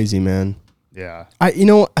of crazy, man. Yeah,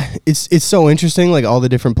 It's so interesting. Like all the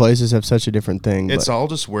different places have such a different thing. it's but all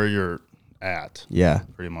just where you're at, yeah,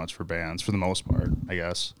 pretty much for bands for the most part, I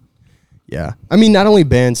guess. yeah. I mean, not only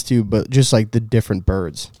bands too, but just like the different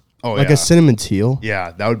birds. Oh, like yeah. a cinnamon teal.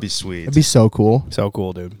 Yeah, that would be sweet. That'd be so cool. So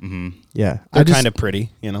cool, dude. Yeah, They're kind of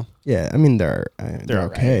pretty, you know. Yeah, I mean they're They're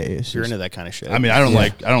okay. right. It's You're just- into that kind of shit. I mean, I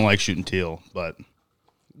don't like shooting teal, but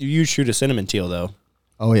you shoot a cinnamon teal though.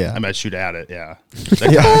 Oh yeah. I might shoot at it. Yeah,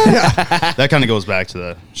 that kind of goes back to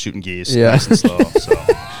the shooting geese, nice and slow. So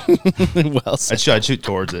Well said. I'd shoot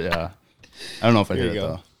towards it. Yeah, I don't know if I There hit you it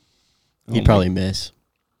go. though. He'd probably miss.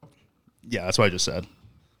 Yeah, that's what I just said.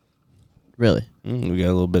 Really? We got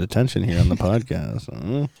a little bit of tension here on the podcast.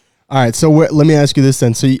 All right, so let me ask you this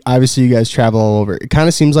then. So obviously you guys travel all over. It kind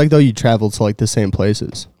of seems like though you travel to like the same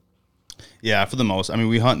places. Yeah, for the most. I mean,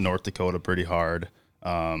 we hunt North Dakota pretty hard.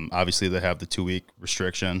 Obviously, they have the 2-week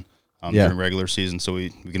restriction during regular season, so we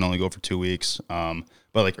can only go for 2 weeks. But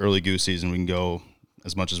like early goose season, we can go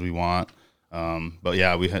as much as we want. But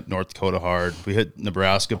yeah, we hit North Dakota hard. We hit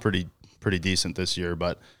Nebraska pretty decent this year,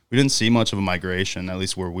 but we didn't see much of a migration, at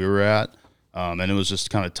least where we were at. And it was just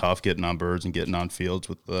kind of tough getting on birds and getting on fields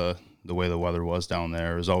with the way the weather was down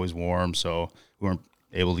there. It was always warm, so we weren't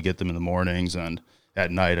able to get them in the mornings. And at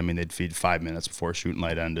night, I mean, they'd feed 5 minutes before shooting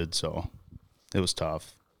light ended, so it was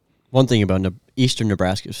tough. One thing about eastern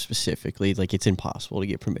Nebraska specifically, like it's impossible to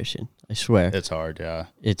get permission. I swear. It's hard, yeah.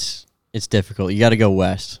 It's difficult. You got to go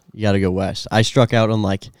west. I struck out on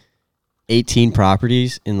like 18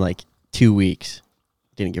 properties in like 2 weeks.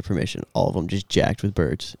 Didn't get permission. All of them just jacked with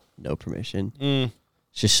birds. No permission.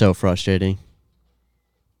 It's just so frustrating.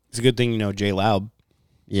 It's a good thing you know Jay Laub.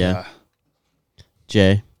 Yeah.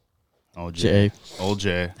 Jay. Oh, Jay. Jay. Old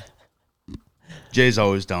Jay. Jay's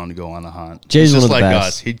always down to go on a hunt. Jay's He's one just of the like best.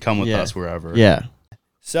 us. He'd come with Yeah. us wherever. Yeah.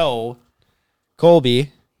 So,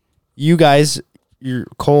 Colby, you guys,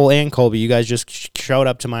 Cole and Colby, you guys just showed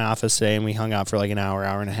up to my office today, and we hung out for like an hour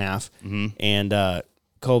and a half. And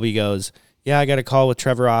Colby goes, "Yeah, I got a call with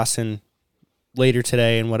Trevor Austin later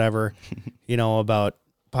today and whatever, about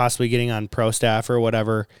possibly getting on pro staff or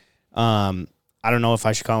whatever. I don't know if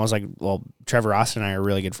I should call him." I was like, well, Trevor Austin and I are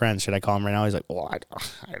really good friends. Should I call him right now? He's like, well, I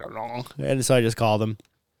don't know. And so I just called him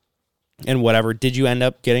and whatever. Did you end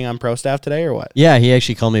up getting on pro staff today or what? Yeah, he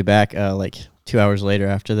actually called me back like 2 hours later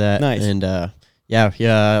after that. Nice. And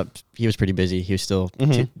he was pretty busy. He was still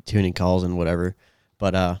tuning calls and whatever.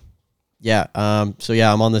 But so yeah,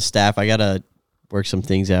 I'm on the staff. I got to work some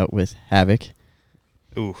things out with Havoc.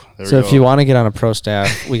 Ooh, there So we go. if you want to get on a pro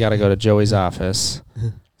staff, we got to go to Joey's office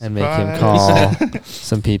and make him call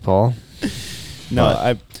some people.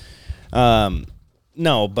 No, so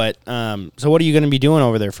what are you going to be doing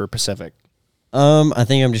over there for Pacific? I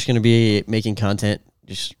think I'm just going to be making content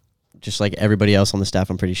just like everybody else on the staff,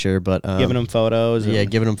 I'm pretty sure, but Giving them photos? Yeah,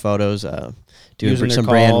 giving them photos, doing Using their some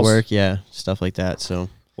brand calls. work, yeah, stuff like that. So,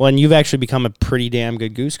 Well, and you've actually become a pretty damn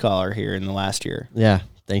good goose caller here in the last year. yeah,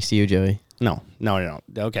 thanks to you, Joey. No.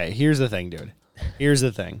 Okay, here's the thing, dude. Here's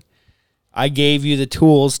the thing. I gave you the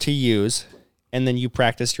tools to use, and then you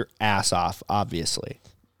practiced your ass off, obviously.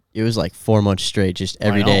 it was like 4 months straight, just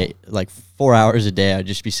every know. day, like 4 hours a day. I'd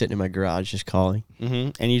just be sitting in my garage just calling.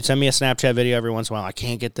 And you'd send me a Snapchat video every once in a while. I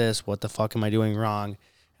can't get this. What the fuck am I doing wrong?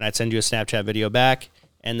 And I'd send you a Snapchat video back.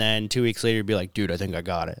 And then 2 weeks later, you'd be like, dude, I think I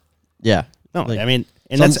got it. Yeah. No, Like, I mean,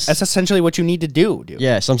 and that's essentially what you need to do, dude.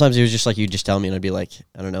 Yeah, sometimes it was just like you just tell me, and I'd be like,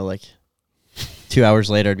 I don't know, like 2 hours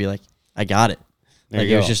later, I'd be like, I got it. There Like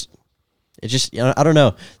you it was go. just, I don't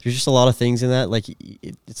know. There's just a lot of things in that. Like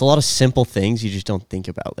it's a lot of simple things you just don't think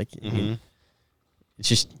about. Like I mean, it's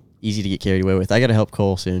just easy to get carried away with. I got to help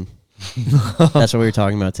Cole soon. That's what we were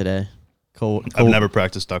talking about today. Cole. I've never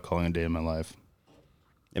practiced duck calling a day in my life.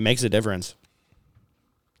 It makes a difference.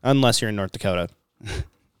 Unless you're in North Dakota.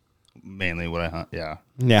 Mainly what I hunt. Yeah.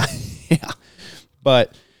 Yeah. Yeah.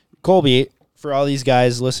 But Colby, for all these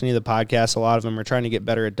guys listening to the podcast, a lot of them are trying to get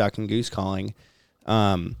better at duck and goose calling.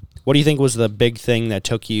 What do you think was the big thing that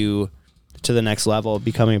took you to the next level of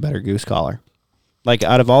becoming a better goose caller? Like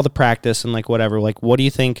out of all the practice and like whatever, like what do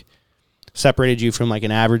you think separated you from like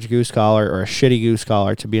an average goose caller or a shitty goose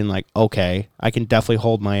caller to being like, okay, I can definitely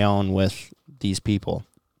hold my own with these people?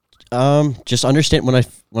 Just understand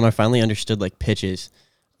when I finally understood like pitches,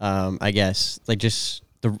 I guess like just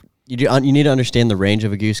you need to understand the range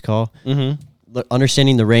of a goose call.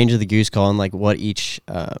 Understanding the range of the goose call and like what each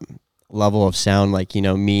level of sound like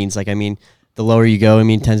means. Like I mean, the lower you go,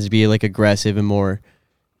 tends to be like aggressive and more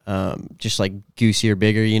just like goosey or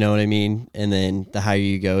bigger. You know what I mean? And then the higher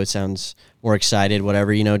you go, it sounds more excited.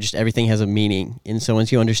 Whatever, just everything has a meaning. And so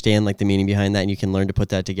once you understand like the meaning behind that, and you can learn to put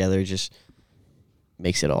that together, it just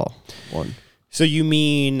makes it all one. So you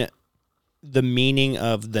mean the meaning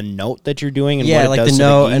of the note that you're doing and yeah, what it like does the to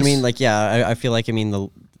note. the geese? I feel like the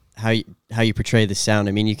how you portray the sound.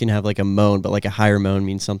 You can have like a moan, but like a higher moan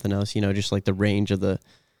means something else. Just like the range of the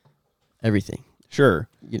everything. Sure.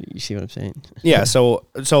 You see what I'm saying? Yeah. So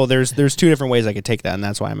there's two different ways I could take that, and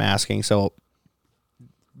that's why I'm asking. So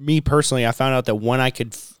me personally, I found out that when I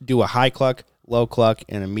could do a high cluck, low cluck,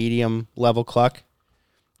 and a medium level cluck,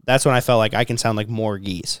 that's when I felt like I can sound like more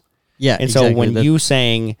geese. Yeah. And exactly. so when you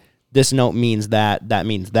saying this note means that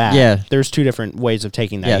means that. Yeah. There's two different ways of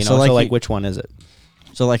taking that. Yeah, So so like which one is it?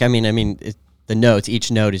 So like the notes,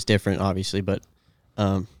 each note is different, obviously, but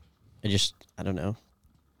I don't know.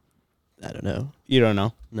 You don't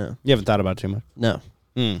know. No. You haven't thought about it too much. No.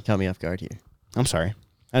 Caught me off guard here. I'm sorry.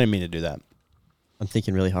 I didn't mean to do that. I'm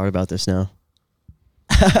thinking really hard about this now.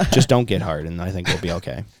 Just don't get hard, and I think we'll be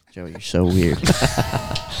okay. Joe, you're so weird.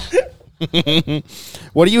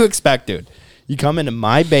 What do you expect, dude? You come into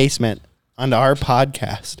my basement onto our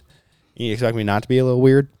podcast. You expect me not to be a little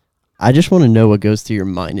weird? I just want to know what goes through your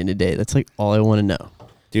mind in a day. That's like all I want to know.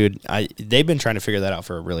 Dude, they've been trying to figure that out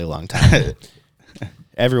for a really long time.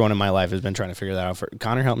 Everyone in my life has been trying to figure that out.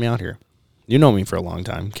 Connor, help me out here. You know me for a long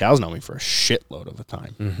time. Cal's known me for a shitload of the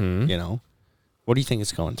time. Mm-hmm. What do you think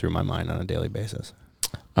is going through my mind on a daily basis?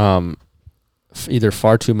 Either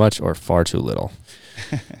far too much or far too little.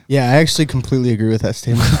 Yeah, I actually completely agree with that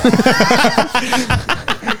statement.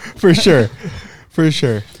 For sure. For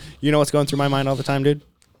sure. You know what's going through my mind all the time, dude?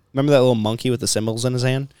 Remember that little monkey with the cymbals in his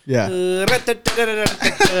hand? Yeah. Yeah,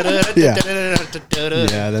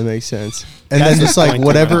 that makes sense. And That's then just what's like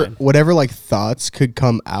going through my mind. whatever like thoughts could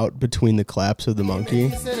come out between the claps of the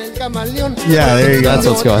monkey. Yeah, there you go. That's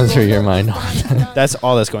what's going through your mind. That's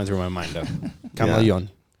all that's going through my mind, though. Camaleon.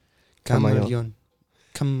 Camaleon.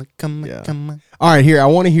 Come. Yeah. All right, here I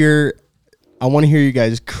want to hear you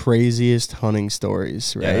guys' craziest hunting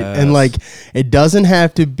stories, right? Yes. And like it doesn't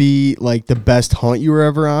have to be like the best hunt you were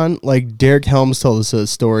ever on. Like Derek Helms told us a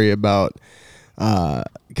story about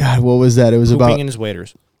God, what was that? It was Pooping about in his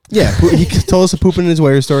waders. yeah, he told us a pooping in his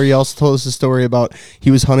water story. He also told us a story about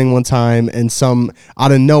he was hunting one time and some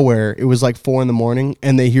out of nowhere, it was like 4 a.m.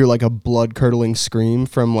 and they hear like a blood curdling scream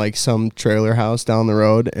from like some trailer house down the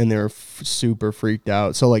road, and they're super freaked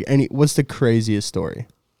out. So like, what's the craziest story?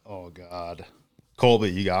 Oh, God.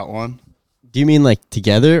 Colby, you got one? Do you mean like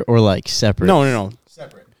together or like separate? No.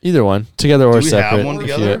 Either one, together or Do we separate. have one if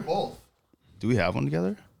together? you- Do we have one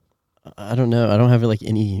together? I don't know. I don't have like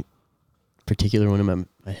any particular one in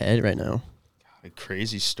my head right now. A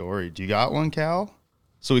crazy story. Do you got one, Cal?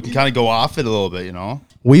 So we can kind of go off it a little bit,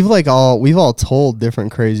 We've all told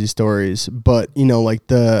different crazy stories, but like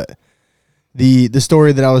the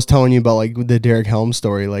story that I was telling you about, like the Derek Helms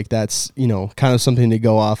story, like that's kind of something to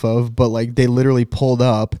go off of. But like they literally pulled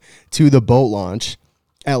up to the boat launch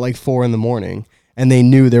at like 4 a.m. and they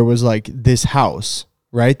knew there was like this house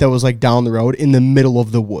right that was like down the road in the middle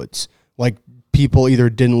of the woods. Like people either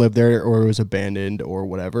didn't live there or it was abandoned or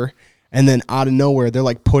whatever. And then out of nowhere, they're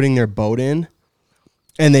like putting their boat in,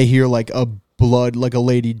 and they hear like a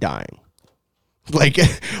lady dying. like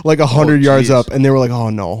 100 yards geez. up, and they were like, "Oh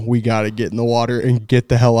no, we got to get in the water and get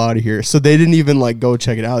the hell out of here." So they didn't even like go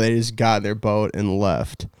check it out. They just got in their boat and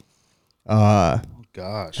left.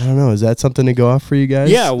 Gosh. I don't know. Is that something to go off for you guys?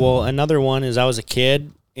 Yeah, well, another one is I was a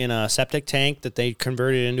kid in a septic tank that they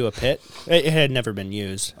converted into a pit. It had never been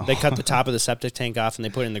used. They cut the top of the septic tank off and they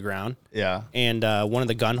put it in the ground. Yeah. And one of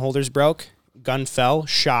the gun holders broke. Gun fell,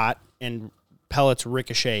 shot, and pellets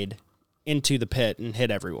ricocheted into the pit and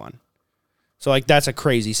hit everyone. So, like, that's a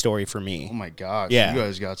crazy story for me. Oh, my gosh. Yeah. You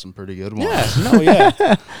guys got some pretty good ones. Yeah,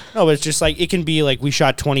 no, No, but it's just like, it can be like we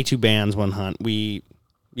shot 22 bands one hunt. We,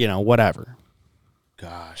 whatever.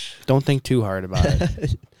 Gosh. Don't think too hard about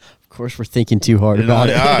it. Of course, we're thinking too hard about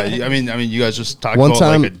it. Yeah. I mean, you guys just talked One about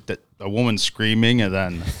time- like a woman screaming and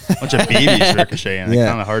then a bunch of BBs ricocheting. Yeah. It's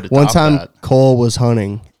kind of hard to One top time that. Cole was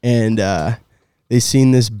hunting, and they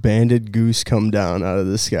seen this banded goose come down out of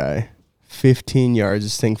the sky. 15 yards,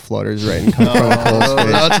 this thing flutters right in front of Cole's Oh,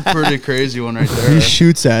 face. that's a pretty crazy one right He there.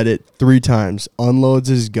 shoots at it 3 times, unloads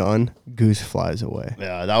his gun, goose flies away.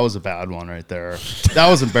 Yeah, that was a bad one right there. That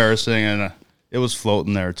was embarrassing, and it was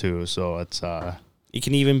floating there too. So it's It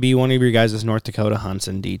can even be one of your guys' North Dakota hunts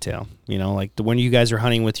in detail. Like when you guys are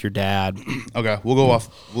hunting with your dad. okay. We'll go off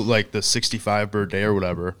like the 65 bird day or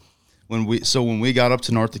whatever. When we got up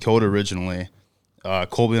to North Dakota originally,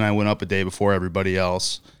 Colby and I went up a day before everybody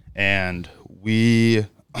else, and we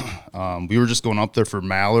were just going up there for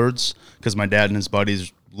mallards because my dad and his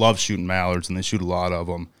buddies love shooting mallards and they shoot a lot of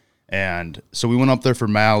them. And so we went up there for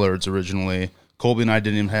mallards originally. Colby and I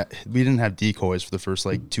didn't have decoys for the first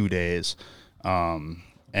like 2 days.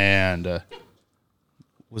 And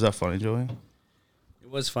was that funny, Joey? It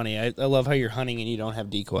was funny. I love how you're hunting and you don't have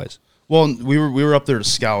decoys. Well, we were up there to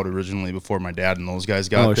scout originally before my dad and those guys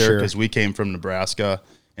got there sure. because we came from Nebraska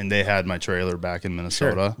and they had my trailer back in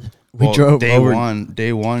Minnesota. Sure. We drove day over-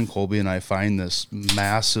 Day one, Colby and I find this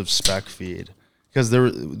massive spec feed because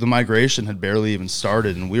the migration had barely even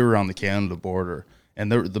started and we were on the Canada border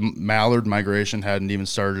and the mallard migration hadn't even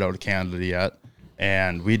started out of Canada yet.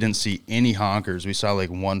 And we didn't see any honkers. We saw like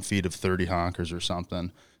 1 feed of 30 honkers or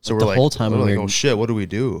something. So But the whole time we're we like, were- oh shit, what do we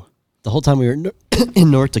do? The whole time we were in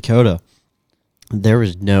North Dakota, there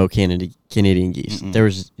was no Canadian geese. There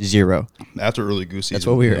was zero. After early goose season, That's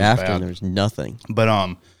what we it were was after, bad. and there was nothing.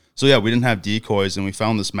 But so yeah, we didn't have decoys, and we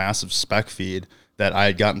found this massive spec feed that I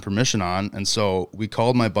had gotten permission on, and so we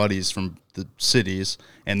called my buddies from the cities,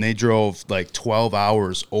 and they drove like 12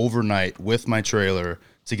 hours overnight with my trailer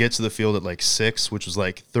to get to the field at like 6, which was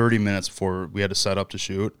like 30 minutes before we had to set up to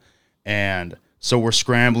shoot, and so we're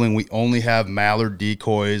scrambling. We only have mallard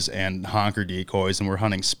decoys and honker decoys, and we're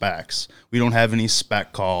hunting specs. We don't have any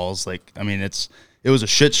spec calls. Like, I mean, it was a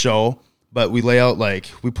shit show, but we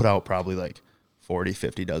put out probably like 40,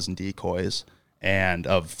 50 dozen decoys and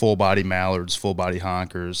of full body mallards, full body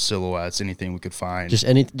honkers, silhouettes, anything we could find.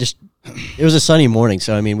 It was a sunny morning,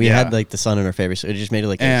 so I mean, we Yeah. had like the sun in our favor, so it just made it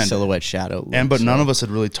like a And- silhouette shadow. But none of us had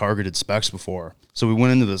really targeted specs before. So we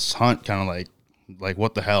went into this hunt kind of like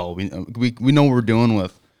what the hell? We know what we're doing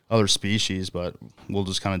with other species, but we'll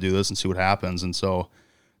just kind of do this and see what happens. And so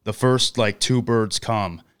the first like 2 birds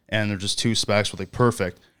come and they're just 2 specs with like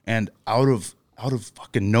perfect. And out of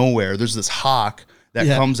fucking nowhere, there's this hawk that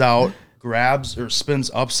comes out, grabs or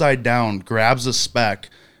spins upside down, grabs a speck,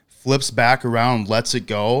 flips back around, lets it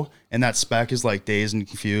go, and that speck is like dazed and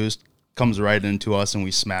confused, comes right into us, and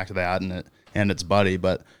we smacked that and its buddy.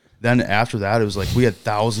 But then after that, it was like we had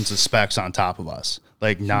thousands of specks on top of us,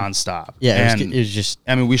 like nonstop. Yeah, and it was just.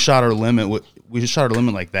 I mean, we shot our limit. We just shot our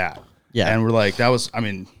limit like that. Yeah. And we're like, that was. I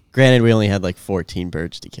mean, Granted, we only had like 14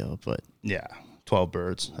 birds to kill, but yeah, 12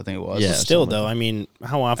 birds. I think it was. Yeah. Still, something though, I mean,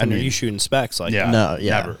 how often I are mean, you shooting specs like Yeah. that? No,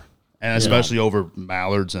 yeah. Never. And especially over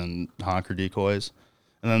mallards and honker decoys.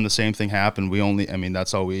 And then the same thing happened.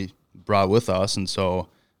 That's all we brought with us. And so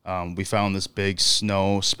we found this big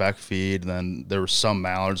snow spec feed. Then there were some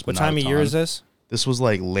mallards. What but not time a of year ton. is this? This was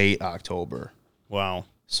like late October. Wow.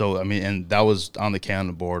 So, I mean, and that was on the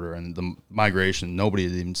Canada border. And the migration, nobody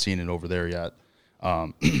had even seen it over there yet.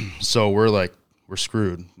 So we're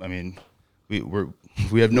screwed. I mean,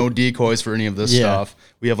 we have no decoys for any of this stuff.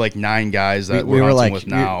 We have like 9 guys that We we're were hunting like- with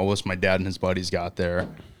now. Once my dad and his buddies got there,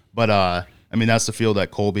 but I mean that's the field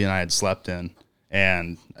that Colby and I had slept in.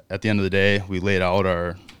 And at the end of the day, we laid out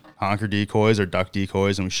our honker decoys, our duck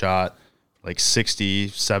decoys, and we shot like 60,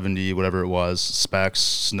 70, whatever it was, specks,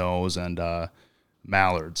 snows, and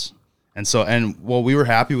mallards. And so, while we were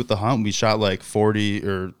happy with the hunt, we shot like 40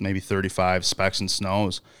 or maybe 35 specks and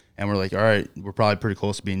snows. And we're like, all right, we're probably pretty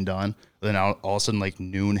close to being done. But then all of a sudden, like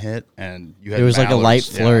noon hit, and you had it was like a light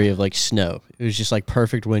mallards. flurry of like snow. It was just like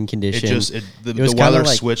perfect wind It condition. just the was kinda weather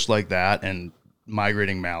like- switched like that, and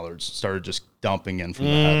migrating mallards started just dumping in from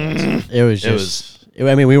the heavens. It was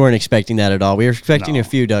I mean, we weren't expecting that at all. We were expecting No. a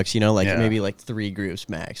few ducks, like Yeah. maybe like 3 groups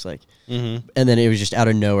max, and then it was just out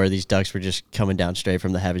of nowhere. These ducks were just coming down straight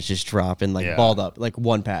from the heavens, just dropping Yeah. balled up, like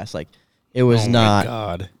one pass. Like it was Oh my not.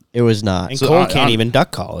 God. It was not. And So Cole on- can't on- even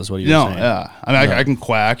duck call, is what you're No, saying. yeah. I mean, I can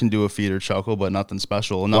quack and do a feed or chuckle, but nothing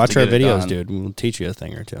special. Enough Watch to our get it videos, done. dude. We'll teach you a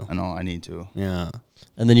thing or two. I know, I need to. Yeah.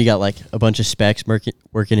 And then you got like a bunch of specs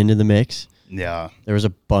working into the mix. Yeah. There was a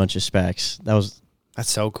bunch of specs. That's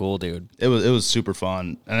so cool, dude. It was super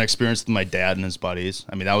fun. And I experienced with my dad and his buddies.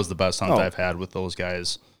 I mean, that was the best hunt Oh. I've had with those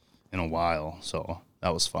guys in a while. So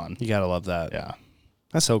that was fun. You gotta love that. Yeah.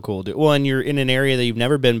 That's so cool, dude. Well, and you're in an area that you've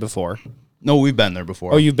never been before. No, we've been there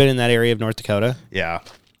before. Oh, you've been in that area of North Dakota? Yeah.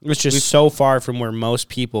 It's just so far from where most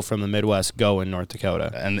people from the Midwest go in North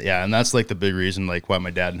Dakota. And that's like the big reason like why my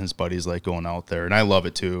dad and his buddies like going out there. And I love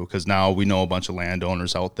it too, because now we know a bunch of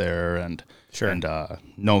landowners out there and Sure. and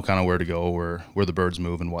know kind of where to go, where the birds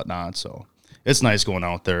move and whatnot. So it's nice going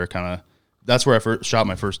out there. Kind of that's where I first shot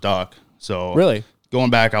my first duck. So Really? going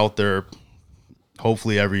back out there,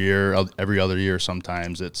 hopefully every other year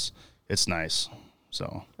sometimes it's nice.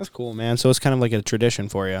 So That's cool, man. So it's kind of like a tradition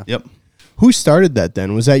for you. yep. Who started that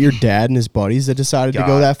then? Was that your dad and his buddies that decided to go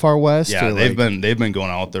God. that far west? Yeah, or they've been going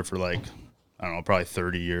out there for like, I don't know, probably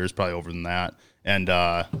 30 years, probably over than that. And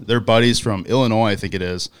their buddies from Illinois, I think it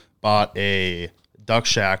is, bought a duck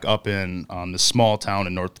shack up in this small town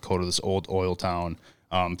in North Dakota, this old oil town,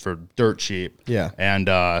 for dirt cheap. Yeah. And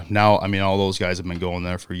now, I mean, all those guys have been going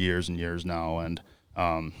there for years and years now. And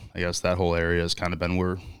I guess that whole area has kind of been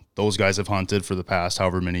where those guys have hunted for the past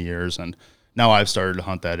however many years. And now I've started to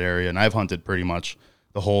hunt that area, and I've hunted pretty much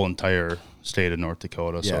the whole entire state of North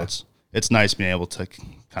Dakota. So Yeah. it's nice being able to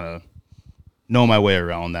kind of know my way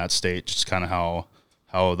around that state, just kind of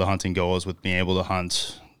how the hunting goes with being able to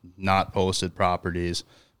hunt not posted properties.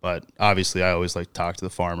 But obviously, I always like to talk to the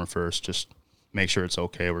farmer first, just make sure it's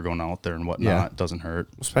okay. We're going out there and whatnot. Yeah. It doesn't hurt.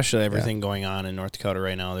 Especially everything going on in North Dakota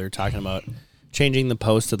right now. They're talking about changing the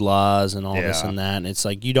posted laws and all this Yeah. and that. And it's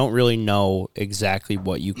like you don't really know exactly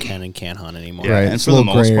what you can and can't hunt anymore. Yeah, Right, and it's for a the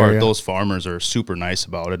little most gray part, area. those farmers are super nice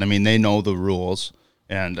about it. I mean, they know the rules,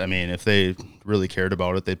 and I mean, if they really cared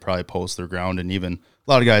about it, they'd probably post their ground. And even a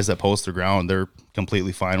lot of guys that post their ground, they're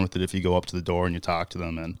completely fine with it if you go up to the door and you talk to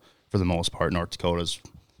them. And for the most part, North Dakota's a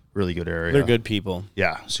really good area. They're good people.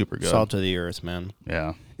 Yeah, super good. Salt of the earth, man.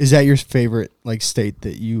 Yeah, Is that your favorite like state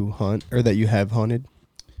that you hunt or that you have hunted?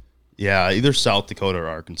 yeah, either South Dakota or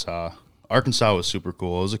Arkansas. Arkansas was super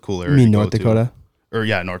cool. It was a cool area. You mean to go North to. Dakota? Or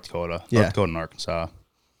yeah, North Dakota. Yeah. North Dakota and Arkansas.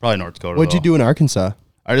 Probably North Dakota. What'd you though. do in Arkansas?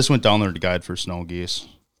 I just went down there to guide for snow geese.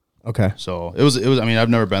 Okay. So it was. I mean, I've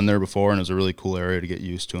never been there before, and it was a really cool area to get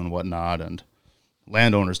used to and whatnot. And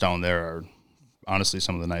landowners down there are honestly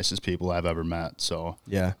some of the nicest people I've ever met. So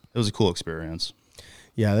Yeah. it was a cool experience.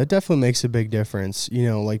 Yeah, that definitely makes a big difference.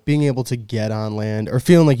 Like being able to get on land or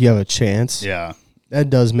feeling like you have a chance. Yeah, That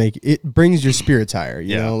does it brings your spirits higher,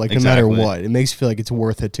 Yeah, like exactly. no matter what. It makes you feel like it's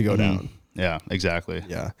worth it to go down. yeah, exactly.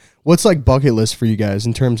 Yeah. What's like bucket list for you guys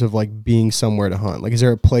in terms of like being somewhere to hunt? Like is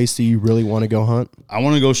there a place that you really want to go hunt? I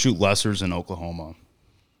want to go shoot lessers in Oklahoma.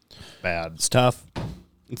 Bad. It's tough.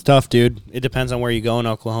 It's tough, dude. It depends on where you go in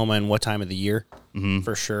Oklahoma and what time of the year,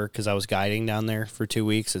 for sure. Because I was guiding down there for 2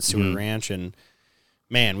 weeks at Stewart Ranch, and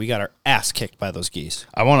man, we got our ass kicked by those geese.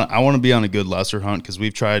 I want to be on a good lesser hunt because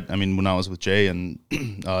we've tried. I mean, when I was with Jay in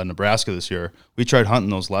Nebraska this year, we tried hunting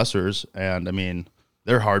those lessers, and I mean,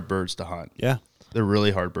 they're hard birds to hunt. Yeah, They're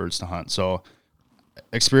really hard birds to hunt. So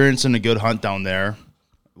experiencing a good hunt down there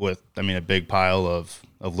with, I mean, a big pile of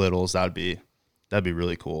littles, that'd be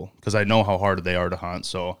really cool because I know how hard they are to hunt.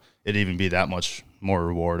 So it'd even be that much more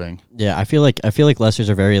rewarding. Yeah, I feel like lessers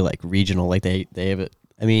are very like regional. Like they have it.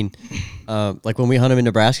 I mean, like when we hunt them in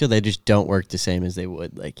Nebraska, they just don't work the same as they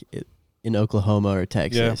would like in Oklahoma or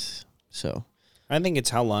Texas. So I think it's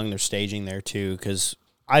how long they're staging there too. Because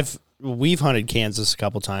we've hunted Kansas a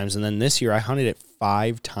couple times, and then this year I hunted it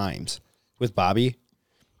 5 times with Bobby,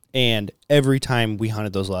 and every time we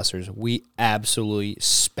hunted those lessers, we absolutely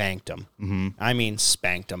spanked them. I mean,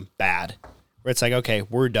 spanked them bad. Where it's like, okay,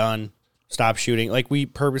 we're done. Stop shooting. Like we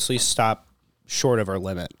purposely stop short of our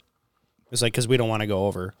limit. It's like because we don't want to go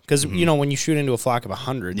over. Because when you shoot into a flock of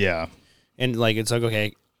 100, Yeah. and like it's like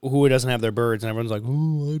okay, who doesn't have their birds? And everyone's like,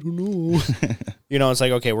 oh, I don't know. It's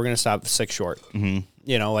like okay, we're gonna stop 6 short.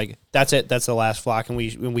 Like that's it. That's the last flock, and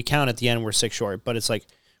when we count at the end, we're 6 short. But it's like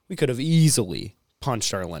we could have easily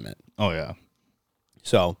punched our limit. Oh yeah.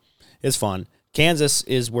 So it's fun. Kansas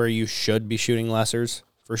is where you should be shooting lessers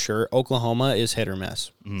for sure. Oklahoma is hit or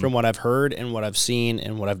miss from what I've heard and what I've seen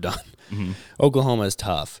and what I've done. Oklahoma is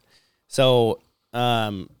tough. So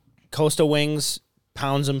Coastal Wings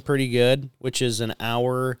pounds them pretty good, which is an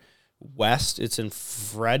hour west. It's in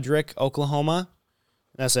Frederick, Oklahoma.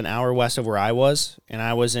 That's an hour west of where I was, and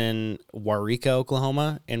I was in Waurika,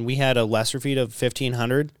 Oklahoma, and we had a lesser feed of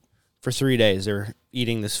 1,500 for 3 days. They're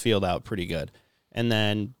eating this field out pretty good. And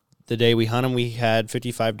then the day we hunt them, we had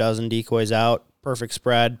 55 dozen decoys out, perfect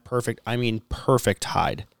spread, perfect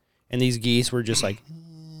hide. And these geese were just like,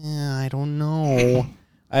 I don't know.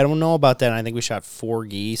 I don't know about that. And I think we shot 4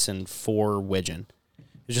 geese and 4 widgeon.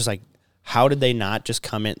 It's just like, how did they not just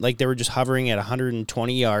come in? Like, they were just hovering at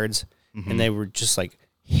 120 yards, and they were just like,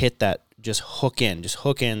 hit that, just hook in.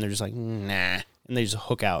 They're just like, nah. And they just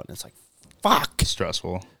hook out. And it's like, fuck.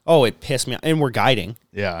 Stressful. Oh, it pissed me off. And we're guiding.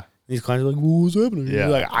 Yeah. These clients are like, what's happening? Yeah. You're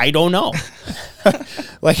like, I don't know.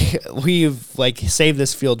 Like, we've like saved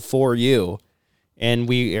this field for you, and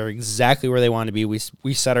we are exactly where they want to be. We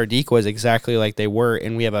set our decoys exactly like they were,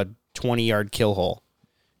 and we have a 20-yard kill hole.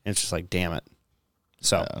 And it's just like, damn it.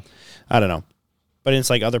 So, I don't know. But it's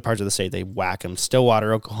like other parts of the state, they whack them.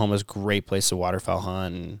 Stillwater, Oklahoma's a great place to waterfowl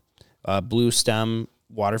hunt. And, Blue Stem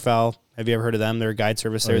Waterfowl, have you ever heard of them? They're a guide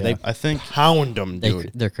service there. Yeah. They I think pound them,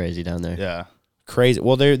 dude. They're crazy down there. Yeah. Crazy.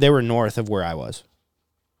 Well, they were north of where I was.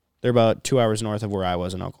 They're about 2 hours north of where I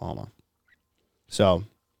was in Oklahoma. So,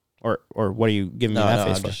 or what are you giving me that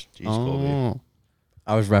face for? Jeez, Colby.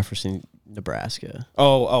 I was referencing Nebraska.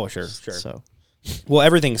 Oh, sure. So, Well,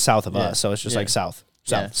 everything's south of us, so it's just Yeah. like south.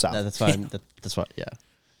 That's why. That's why. Yeah.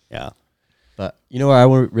 Yeah. But you know where I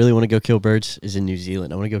really want to go kill birds is in New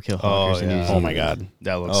Zealand. I want to go kill hawkers in New Zealand. Oh my God.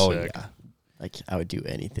 That looks sick. Yeah. Like, I would do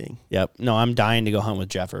anything. Yep. No, I'm dying to go hunt with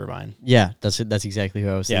Jeff Irvine. Yeah, that's exactly who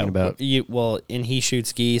I was thinking about. And he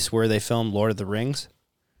shoots geese where they filmed Lord of the Rings.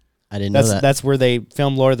 I didn't know that. That's where they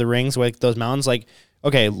filmed Lord of the Rings, like those mountains. Like,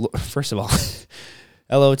 okay, first of all,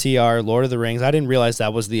 LOTR, Lord of the Rings. I didn't realize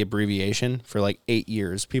that was the abbreviation for like 8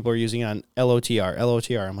 years. People are using it on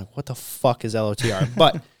LOTR. I'm like, what the fuck is LOTR?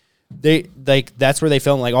 But they like that's where they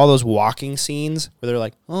film like all those walking scenes where they're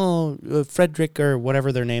like, Frederick or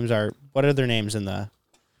whatever their names are. What are their names in the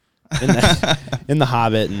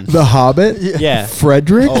Hobbit and The Hobbit? yeah,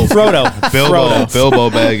 Frederick? oh Frodo, Bilbo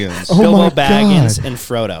Baggins. Oh Bilbo my Baggins God. and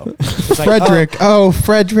Frodo. It's like, Frederick.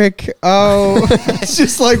 Frederick. It's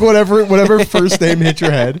just like whatever first name hit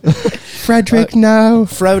your head. Frederick, no.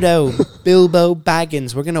 Frodo, Bilbo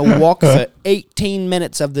Baggins. We're gonna walk for 18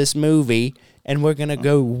 minutes of this movie, and we're gonna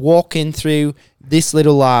go walking through this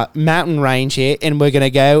little mountain range here, and we're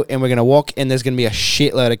gonna walk, and there's gonna be a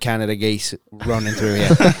shitload of Canada geese running through here.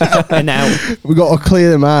 And now We got to clear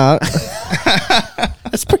them out.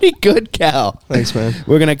 that's pretty good, Cal. Thanks, man.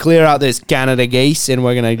 We're gonna clear out this Canada geese, and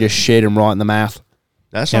we're gonna just shit them right in the mouth.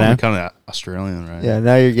 That's You know? kind of Australian, right? Yeah,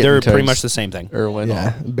 now you're getting They're pretty towards much the same thing. Irwin.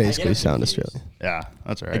 Yeah, basically sound Australian. Yeah,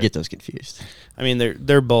 that's right. I get those confused. I mean,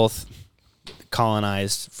 they're both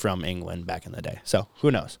colonized from England back in the day. So who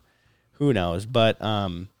knows? But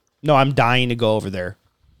no, I'm dying to go over there,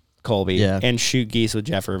 Colby, and shoot geese with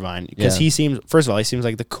Jeff Irvine because he seems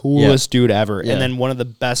like the coolest dude ever. Yeah. And then one of the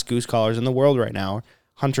best goose callers in the world right now,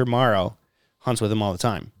 Hunter Morrow, hunts with him all the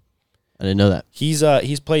time. I didn't know that.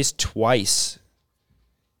 He's placed twice.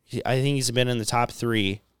 I think he's been in the top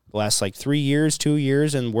 3 the last like 3 years, 2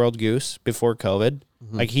 years in World Goose before COVID.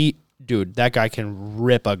 Mm-hmm. Like that guy can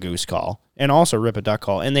rip a goose call and also rip a duck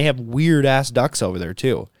call. And they have weird ass ducks over there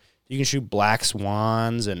too. You can shoot black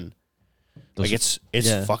swans and like it's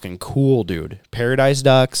fucking cool, dude. Paradise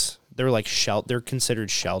ducks. They're like they're considered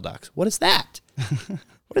shell ducks. What is that?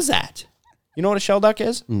 What is that? You know what a shell duck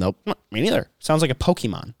is? Nope. Me neither. Sounds like a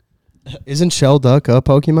Pokemon. Isn't Shell Duck a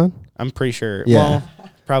Pokemon? I'm pretty sure. Yeah. Well,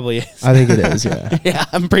 probably is. I think it is, yeah. Yeah,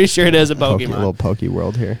 I'm pretty sure it is a A Pokemon. little Poke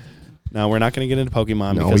world here. No, we're not going to get into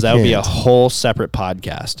Pokemon No, because we that would be a can't. whole separate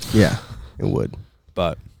podcast. Yeah, it would.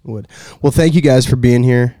 But Well, thank you guys for being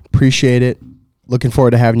here. Appreciate it. Looking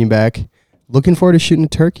forward to having you back. Looking forward to shooting a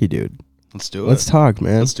turkey, dude. Let's do it. Let's talk,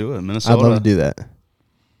 man. Let's do it. Minnesota. I'd love to do that.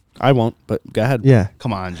 I won't, but go ahead. Yeah.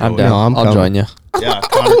 Come on, Joey. I'm down. No, I'm I'll coming. join you. Yeah,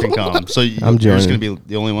 Connor can come. So you're I'm just joining. going to be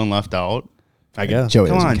the only one left out? I guess. Joey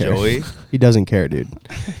Come doesn't on, care. Joey. He doesn't care, dude.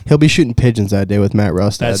 He'll be shooting pigeons that day with Matt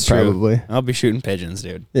Rustad, That's true. probably. I'll be shooting pigeons,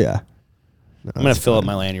 dude. Yeah. No, I'm going that's to fill up fine.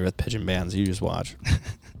 my lanyard with pigeon bands. You just watch.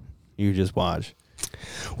 You just watch.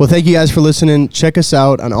 Well, thank you guys for listening. Check us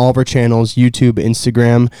out on all of our channels, YouTube,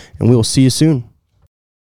 Instagram, and we will see you soon.